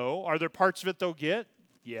it? No. Are there parts of it they'll get?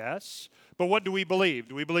 Yes. But what do we believe?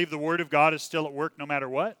 Do we believe the Word of God is still at work no matter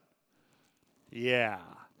what? Yeah.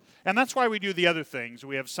 And that's why we do the other things.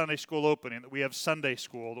 We have Sunday school opening, that we have Sunday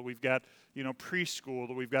school, that we've got, preschool,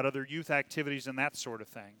 that we've got other youth activities and that sort of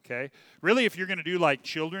thing, okay? Really, if you're going to do like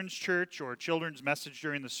children's church or children's message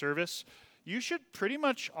during the service, you should pretty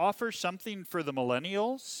much offer something for the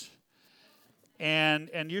millennials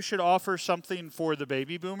And you should offer something for the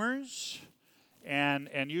baby boomers, and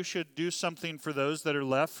you should do something for those that are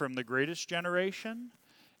left from the greatest generation.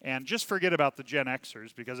 And just forget about the Gen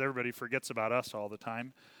Xers, because everybody forgets about us all the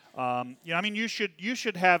time. You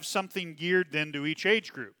should have something geared then to each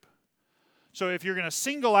age group. So if you're going to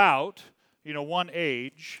single out, one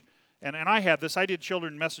age, and I had this, I did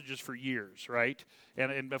children messages for years, right?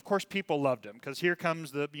 And of course people loved them, because here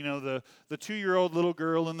comes the 2-year-old little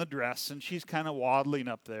girl in the dress, and she's kind of waddling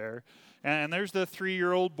up there. And there's the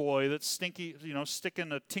 3-year-old boy that's stinky,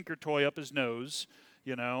 sticking a Tinker toy up his nose,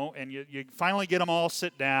 and you finally get them all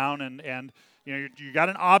sit down, and you got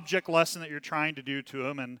an object lesson that you're trying to do to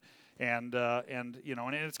them, and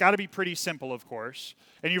it's got to be pretty simple, of course.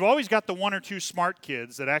 And you've always got the 1 or 2 smart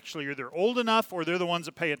kids that actually are they're old enough, or they're the ones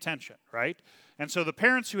that pay attention, right? And so the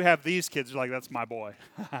parents who have these kids are like, that's my boy.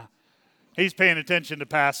 He's paying attention to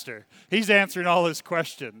Pastor. He's answering all his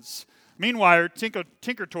questions. Meanwhile,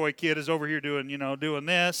 Tinker Toy kid is over here doing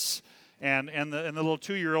this. And the little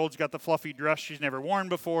 2-year-old's got the fluffy dress she's never worn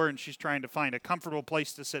before, and she's trying to find a comfortable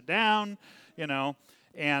place to sit down,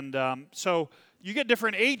 And so you get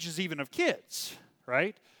different ages even of kids,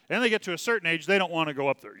 right? And they get to a certain age, they don't want to go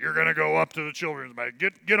up there. You're going to go up to the children's bed.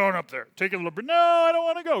 Get on up there. Take a little bit. No, I don't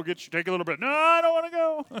want to go. Take a little bit. No, I don't want to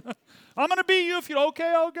go. I'm going to beat you if you. Okay,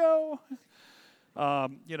 I'll go.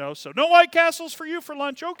 So no White Castles for you for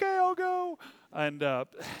lunch. Okay, I'll go. And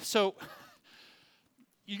so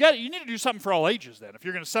you need to do something for all ages then, if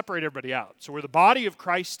you're going to separate everybody out. So we're the body of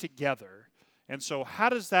Christ together. And so how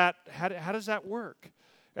does that work?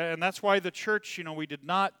 And that's why the church, we did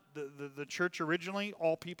not, the church originally,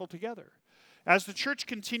 all people together. As the church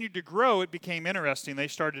continued to grow, it became interesting. They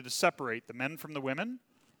started to separate the men from the women.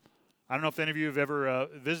 I don't know if any of you have ever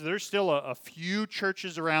visited. There's still a few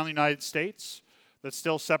churches around the United States that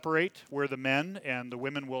still separate where the men and the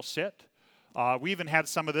women will sit. We even had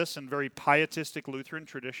some of this in very pietistic Lutheran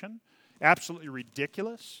tradition. Absolutely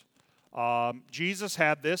ridiculous. Jesus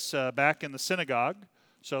had this back in the synagogue.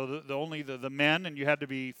 So only the men, and you had to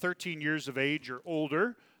be 13 years of age or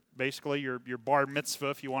older. Basically, your bar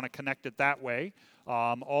mitzvah, if you want to connect it that way.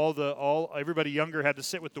 Everybody younger had to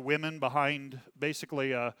sit with the women behind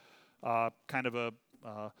basically a kind of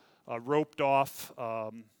a roped off,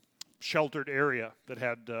 sheltered area that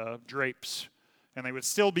had drapes, and they would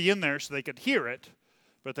still be in there so they could hear it,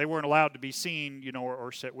 but they weren't allowed to be seen,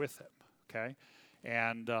 or sit with them. Okay,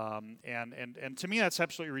 and to me that's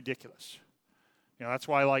absolutely ridiculous. That's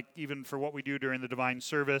why, even for what we do during the divine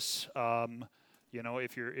service,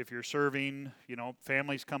 if you're serving,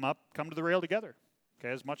 families come to the rail together,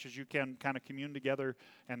 okay, as much as you can kind of commune together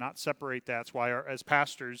and not separate that. That's why as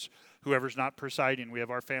pastors, whoever's not presiding, we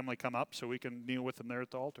have our family come up so we can kneel with them there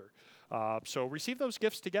at the altar. So receive those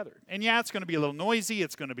gifts together. And yeah, it's going to be a little noisy,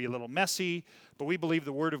 it's going to be a little messy, but we believe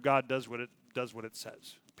the Word of God does what it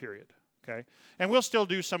says, period. Okay? And we'll still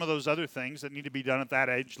do some of those other things that need to be done at that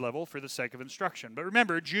age level for the sake of instruction. But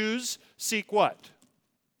remember, Jews seek what?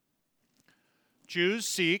 Jews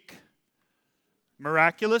seek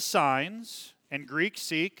miraculous signs, and Greeks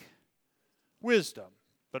seek wisdom.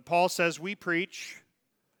 But Paul says we preach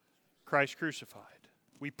Christ crucified.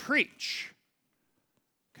 We preach.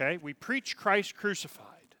 Okay? We preach Christ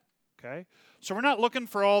crucified. Okay? So we're not looking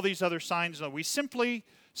for all these other signs. No, we simply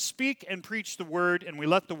speak and preach the Word, and we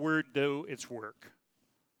let the Word do its work.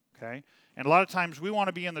 Okay? And a lot of times we want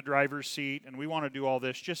to be in the driver's seat, and we want to do all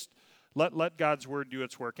this. Just let God's Word do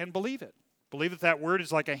its work, and believe it. Believe that Word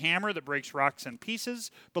is like a hammer that breaks rocks in pieces.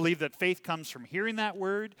 Believe that faith comes from hearing that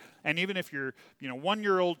Word. And even if you're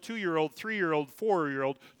 1-year-old, 2-year-old, 3-year-old,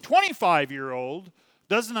 4-year-old, 25-year-old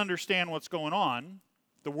doesn't understand what's going on,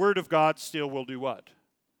 the Word of God still will do what?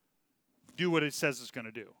 Do what it says it's going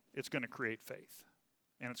to do. It's going to create faith.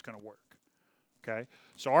 And it's going to work. Okay?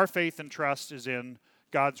 So our faith and trust is in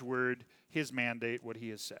God's Word, His mandate, what He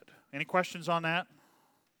has said. Any questions on that?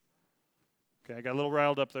 Okay, I got a little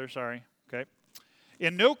riled up there, sorry. Okay.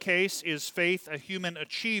 In no case is faith a human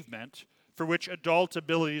achievement for which adult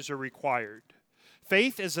abilities are required.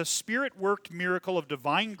 Faith is a Spirit-worked miracle of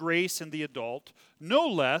divine grace in the adult, no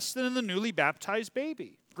less than in the newly baptized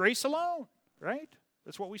baby. Grace alone, right?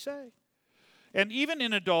 That's what we say. And even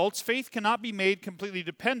in adults, faith cannot be made completely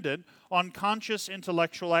dependent on conscious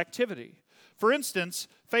intellectual activity. For instance,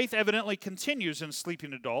 faith evidently continues in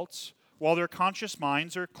sleeping adults while their conscious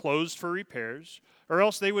minds are closed for repairs, or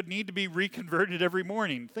else they would need to be reconverted every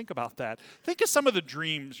morning. Think about that. Think of some of the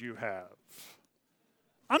dreams you have.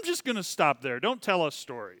 I'm just going to stop there. Don't tell us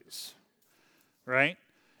stories, right?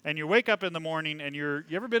 And you wake up in the morning and you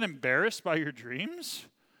ever been embarrassed by your dreams?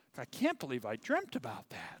 I can't believe I dreamt about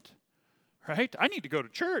that. Right? I need to go to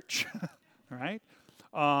church. right?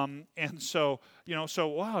 And so,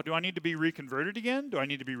 wow, do I need to be reconverted again? Do I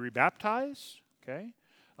need to be rebaptized? Okay.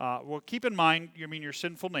 Well, keep in mind, your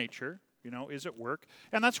sinful nature, is at work.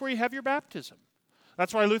 And that's where you have your baptism.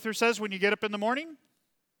 That's why Luther says when you get up in the morning,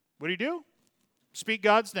 what do? Speak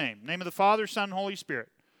God's name of the Father, Son, and Holy Spirit.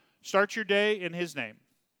 Start your day in His name.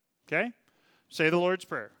 Okay? Say the Lord's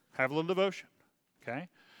Prayer. Have a little devotion. Okay?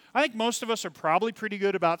 I think most of us are probably pretty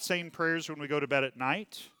good about saying prayers when we go to bed at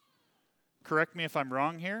night. Correct me if I'm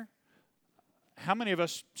wrong here. How many of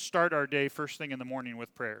us start our day first thing in the morning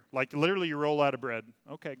with prayer? Like literally you roll out of bed.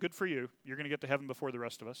 Okay, good for you. You're going to get to heaven before the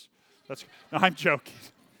rest of us. No, I'm joking.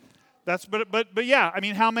 But yeah,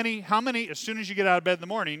 how many as soon as you get out of bed in the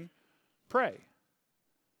morning, pray?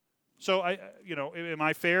 So am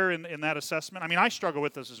I fair in that assessment? I struggle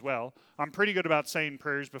with this as well. I'm pretty good about saying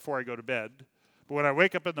prayers before I go to bed. But when I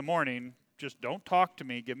wake up in the morning, just don't talk to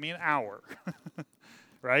me. Give me an hour.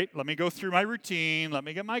 Right? Let me go through my routine. Let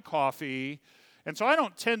me get my coffee. And so I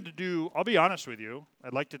don't tend to do, I'll be honest with you.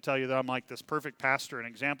 I'd like to tell you that I'm like this perfect pastor and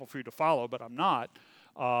example for you to follow, but I'm not.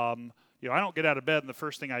 I don't get out of bed and the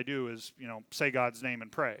first thing I do is, say God's name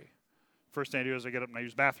and pray. First thing I do is I get up and I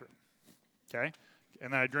use the bathroom. Okay?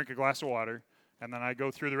 And then I drink a glass of water, and then I go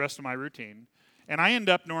through the rest of my routine. And I end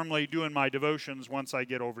up normally doing my devotions once I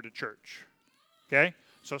get over to church. Okay?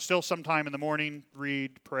 So still sometime in the morning,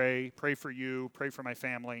 read, pray for you, pray for my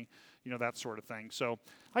family, that sort of thing. So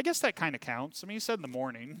I guess that kind of counts. He said in the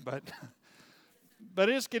morning, but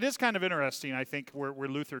it is kind of interesting, I think, where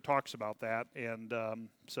Luther talks about that. And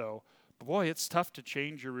but boy, it's tough to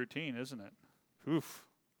change your routine, isn't it? Oof,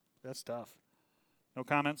 that's tough. No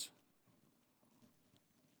comments?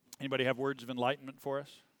 Anybody have words of enlightenment for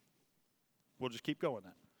us? We'll just keep going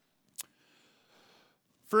then.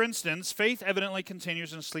 For instance, faith evidently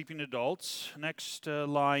continues in sleeping adults. Next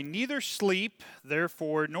line, neither sleep,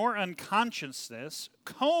 therefore, nor unconsciousness,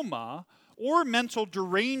 coma, or mental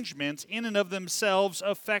derangement in and of themselves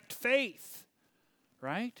affect faith,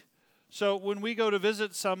 right? So when we go to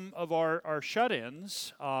visit some of our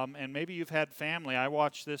shut-ins, and maybe you've had family, I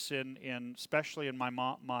watched this especially in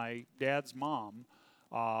my dad's mom.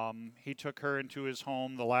 He took her into his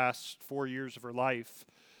home the last 4 years of her life,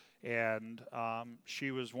 and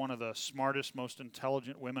she was one of the smartest, most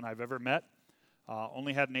intelligent women I've ever met.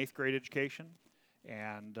 Only had an 8th grade education,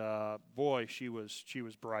 and boy, she was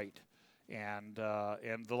bright. And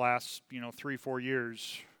the last 3-4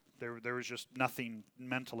 years, there was just nothing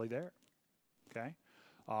mentally there. Okay,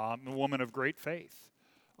 a woman of great faith,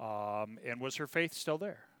 and was her faith still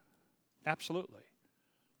there? Absolutely.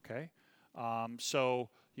 Okay. So,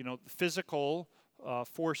 the physical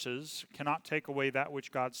forces cannot take away that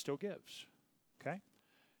which God still gives. Okay?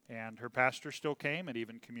 And her pastor still came and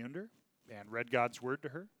even communed her and read God's word to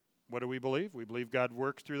her. What do we believe? We believe God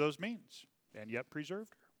worked through those means and yet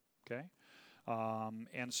preserved her. Okay?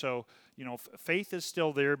 And so, faith is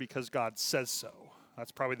still there because God says so.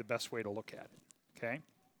 That's probably the best way to look at it. Okay?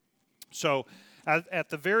 So, at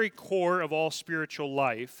the very core of all spiritual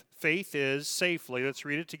life, faith is safely, let's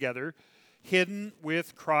read it together, hidden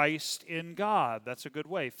with Christ in God. That's a good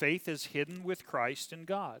way. Faith is hidden with Christ in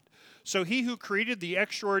God. So he who created the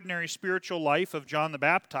extraordinary spiritual life of John the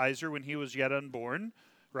Baptizer when he was yet unborn,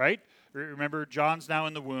 right? Remember, John's now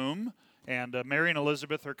in the womb, and Mary and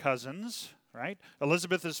Elizabeth are cousins, right?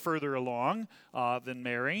 Elizabeth is further along than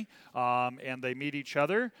Mary, and they meet each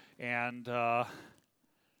other, and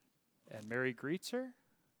Mary greets her,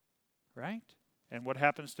 right? And what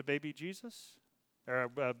happens to baby Jesus? Or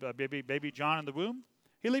baby John in the womb?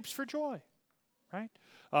 He leaps for joy, right?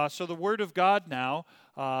 So the Word of God now,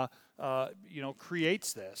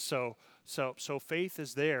 creates this. So faith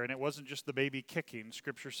is there, and it wasn't just the baby kicking.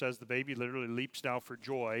 Scripture says the baby literally leaps now for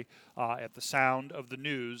joy at the sound of the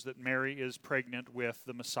news that Mary is pregnant with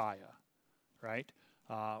the Messiah, right?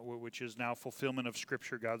 Which is now fulfillment of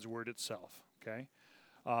Scripture, God's Word itself, okay?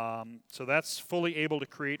 So that's fully able to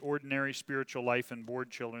create ordinary spiritual life in born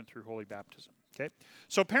children through holy baptism. Okay,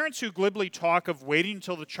 so parents who glibly talk of waiting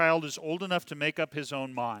until the child is old enough to make up his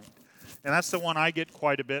own mind, and that's the one I get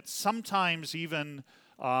quite a bit, sometimes even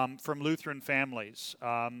from Lutheran families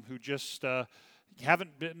who just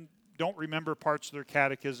don't remember parts of their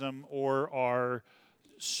catechism or are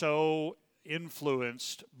so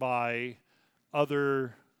influenced by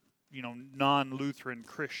other non-Lutheran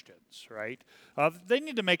Christians, right? They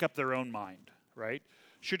need to make up their own mind, right?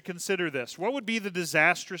 Should consider this. What would be the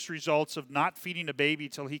disastrous results of not feeding a baby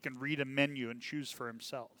till he can read a menu and choose for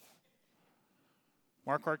himself?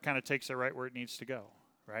 Marquardt kind of takes it right where it needs to go,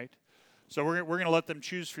 right? So we're going to let them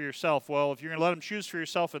choose for yourself. Well, if you're going to let them choose for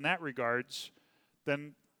yourself in that regards,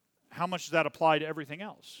 then how much does that apply to everything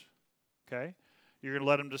else? okay? You're going to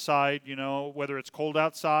let them decide, whether it's cold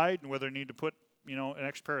outside and whether they need to put, an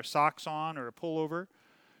extra pair of socks on or a pullover.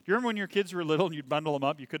 Do you remember when your kids were little and you'd bundle them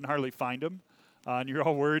up, you couldn't hardly find them? And you're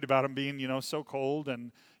all worried about them being, so cold.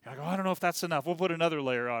 And you're like, I don't know if that's enough. We'll put another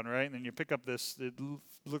layer on, right? And then you pick up this, it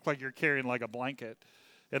looked like you're carrying like a blanket.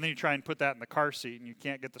 And then you try and put that in the car seat, and you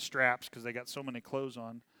can't get the straps because they got so many clothes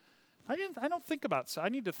on. I don't think about, I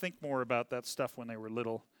need to think more about that stuff when they were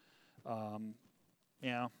little.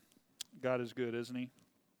 Yeah, God is good, isn't he?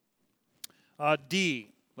 D,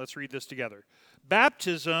 let's read this together.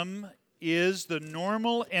 Baptism is the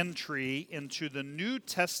normal entry into the New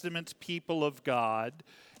Testament people of God,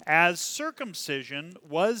 as circumcision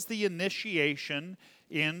was the initiation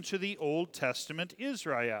into the Old Testament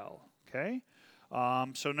Israel. Okay?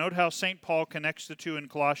 So note how St. Paul connects the two in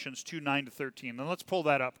Colossians 2, 9 to 13. And let's pull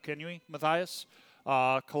that up, can you, Matthias?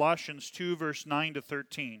 Colossians 2, verse 9 to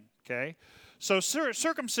 13. Okay? So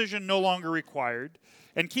circumcision no longer required.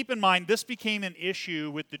 And keep in mind, this became an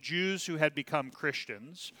issue with the Jews who had become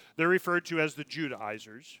Christians. They're referred to as the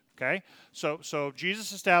Judaizers. Okay? So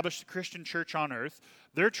Jesus established the Christian church on earth.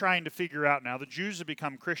 They're trying to figure out now, the Jews have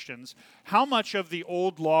become Christians, how much of the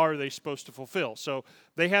old law are they supposed to fulfill? So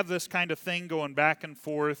they have this kind of thing going back and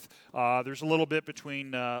forth. There's a little bit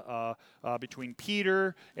between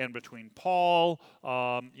Peter and between Paul,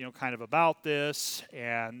 kind of about this.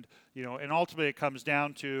 And ultimately it comes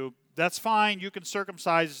down to, that's fine, you can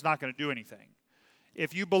circumcise, it's not going to do anything.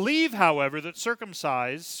 If you believe, however, that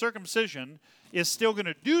circumcision is still going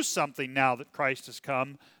to do something now that Christ has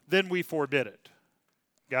come, then we forbid it.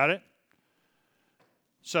 Got it?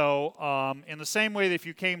 So, in the same way that if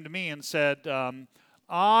you came to me and said,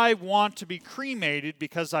 I want to be cremated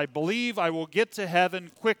because I believe I will get to heaven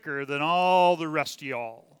quicker than all the rest of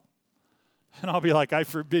y'all. And I'll be like, I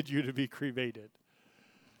forbid you to be cremated.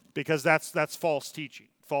 Because that's false teaching,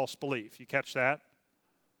 false belief. You catch that?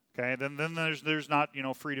 Okay, then there's not,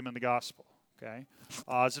 freedom in the gospel. Okay?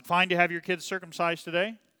 Is it fine to have your kids circumcised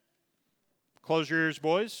today? Close your ears,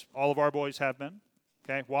 boys. All of our boys have been.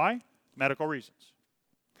 Okay, why? Medical reasons.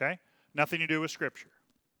 Okay, nothing to do with Scripture.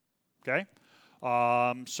 Okay,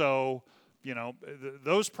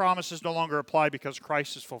 those promises no longer apply because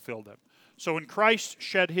Christ has fulfilled them. So when Christ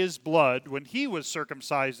shed his blood, when he was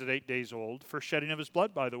circumcised at 8 days old, first shedding of his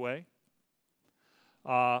blood, by the way,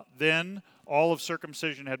 then all of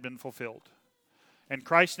circumcision had been fulfilled. And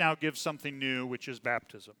Christ now gives something new, which is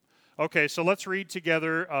baptism. Okay, so let's read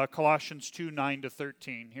together Colossians 2, 9 to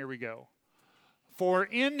 13. Here we go. For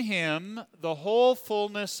in him the whole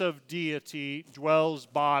fullness of deity dwells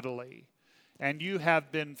bodily, and you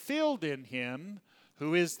have been filled in him,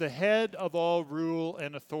 who is the head of all rule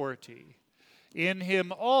and authority. In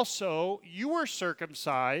him also you were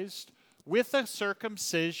circumcised with a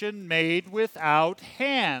circumcision made without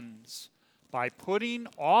hands, by putting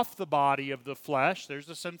off the body of the flesh, there's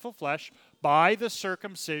the sinful flesh, by the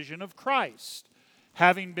circumcision of Christ,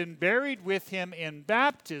 having been buried with him in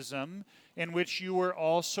baptism, in which you were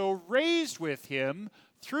also raised with him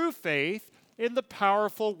through faith in the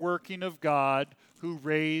powerful working of God who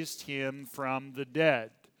raised him from the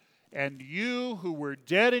dead. And you who were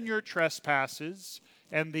dead in your trespasses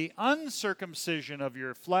and the uncircumcision of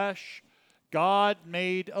your flesh, God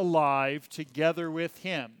made alive together with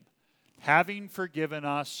him, having forgiven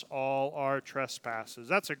us all our trespasses.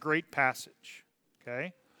 That's a great passage,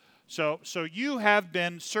 okay? So you have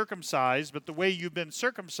been circumcised, but the way you've been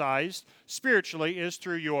circumcised spiritually is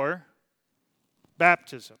through your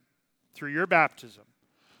baptism. Through your baptism,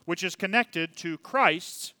 which is connected to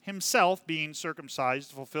Christ himself being circumcised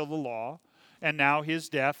to fulfill the law, and now his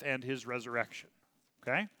death and his resurrection.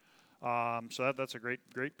 Okay? So that's a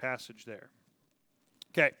great passage there.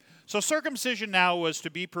 Okay, so circumcision now was to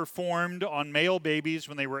be performed on male babies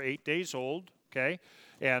when they were 8 days old. Okay?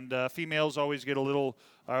 And females always get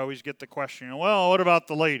the question, well, what about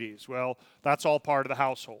the ladies? Well, that's all part of the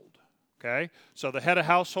household. Okay? So the head of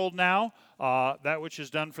household now, that which is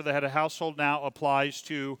done for the head of household now applies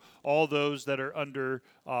to all those that are under,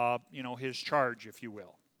 his charge, if you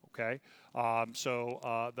will. Okay?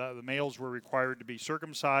 The males were required to be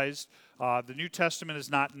circumcised. The New Testament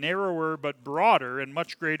is not narrower but broader and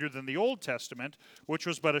much greater than the Old Testament, which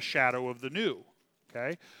was but a shadow of the New.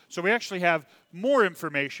 Okay? So we actually have more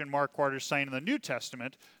information, Mark Quarter's saying, in the New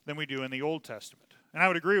Testament than we do in the Old Testament. And I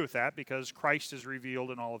would agree with that because Christ is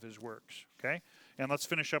revealed in all of his works. Okay? And let's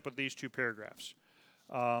finish up with these two paragraphs.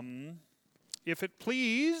 If it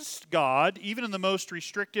pleased God, even in the most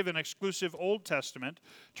restrictive and exclusive Old Testament,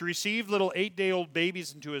 to receive little 8-day-old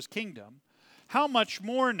babies into his kingdom, how much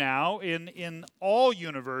more now in all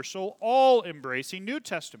universal, all-embracing New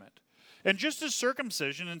Testament? And just as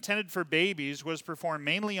circumcision intended for babies was performed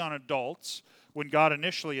mainly on adults when God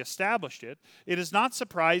initially established it, it is not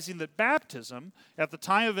surprising that baptism at the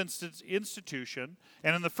time of institution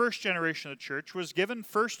and in the first generation of the church was given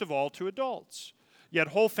first of all to adults. Yet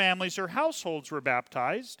whole families or households were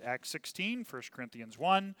baptized, Acts 16, 1 Corinthians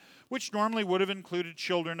 1, which normally would have included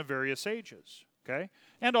children of various ages, okay,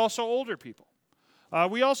 and also older people.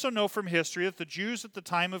 We also know from history that the Jews at the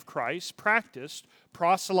time of Christ practiced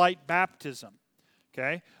proselyte baptism.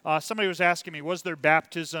 Okay, somebody was asking me, was there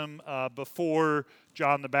baptism before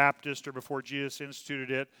John the Baptist or before Jesus instituted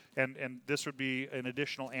it? And this would be an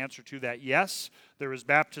additional answer to that. Yes, there was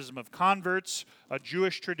baptism of converts, a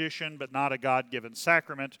Jewish tradition, but not a God-given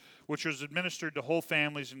sacrament, which was administered to whole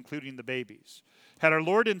families, including the babies. Had our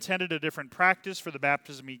Lord intended a different practice for the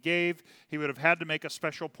baptism he gave, he would have had to make a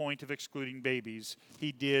special point of excluding babies.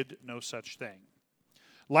 He did no such thing.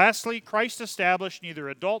 Lastly, Christ established neither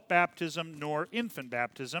adult baptism nor infant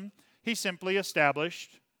baptism. He simply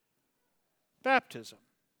established baptism.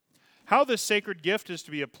 How this sacred gift is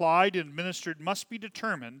to be applied and administered must be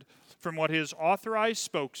determined from what his authorized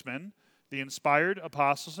spokesmen, the inspired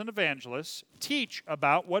apostles and evangelists, teach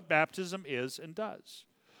about what baptism is and does.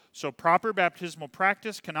 So proper baptismal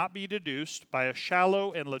practice cannot be deduced by a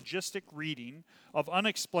shallow and logistic reading of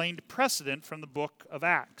unexplained precedent from the book of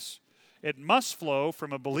Acts. It must flow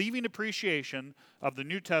from a believing appreciation of the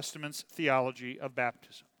New Testament's theology of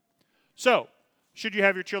baptism. So, should you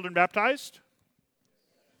have your children baptized?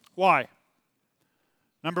 Why?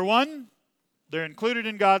 Number one, they're included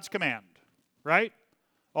in God's command, right?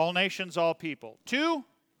 All nations, all people. Two,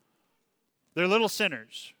 they're little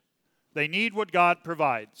sinners. They need what God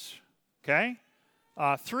provides, okay?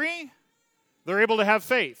 Three, they're able to have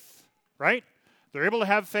faith, right? They're able to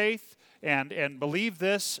have faith and believe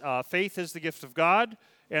this. Faith is the gift of God.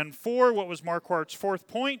 And four, what was Marquardt's fourth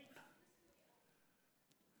point?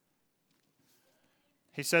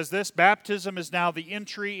 He says this: baptism is now the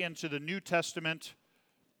entry into the New Testament,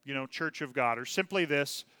 Church of God. Or simply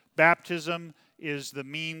this: baptism is the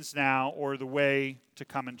means now or the way to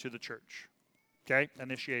come into the church. Okay,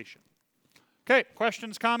 initiation. Okay,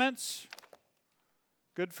 questions, comments?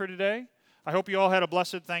 Good for today. I hope you all had a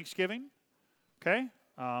blessed Thanksgiving. Okay.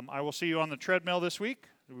 I will see you on the treadmill this week.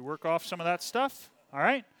 We work off some of that stuff. All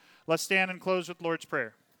right. Let's stand and close with Lord's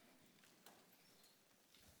Prayer.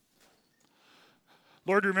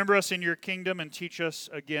 Lord, remember us in your kingdom and teach us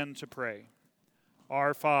again to pray.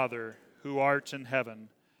 Our Father, who art in heaven,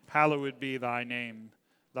 hallowed be thy name.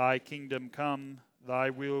 Thy kingdom come,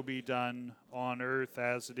 thy will be done on earth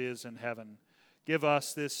as it is in heaven. Give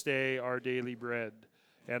us this day our daily bread,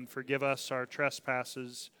 and forgive us our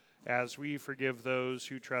trespasses, as we forgive those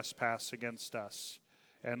who trespass against us.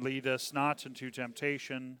 And lead us not into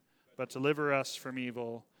temptation, but deliver us from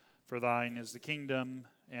evil. For thine is the kingdom,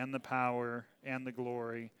 and the power, and the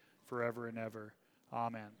glory, forever and ever.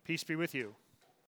 Amen. Peace be with you.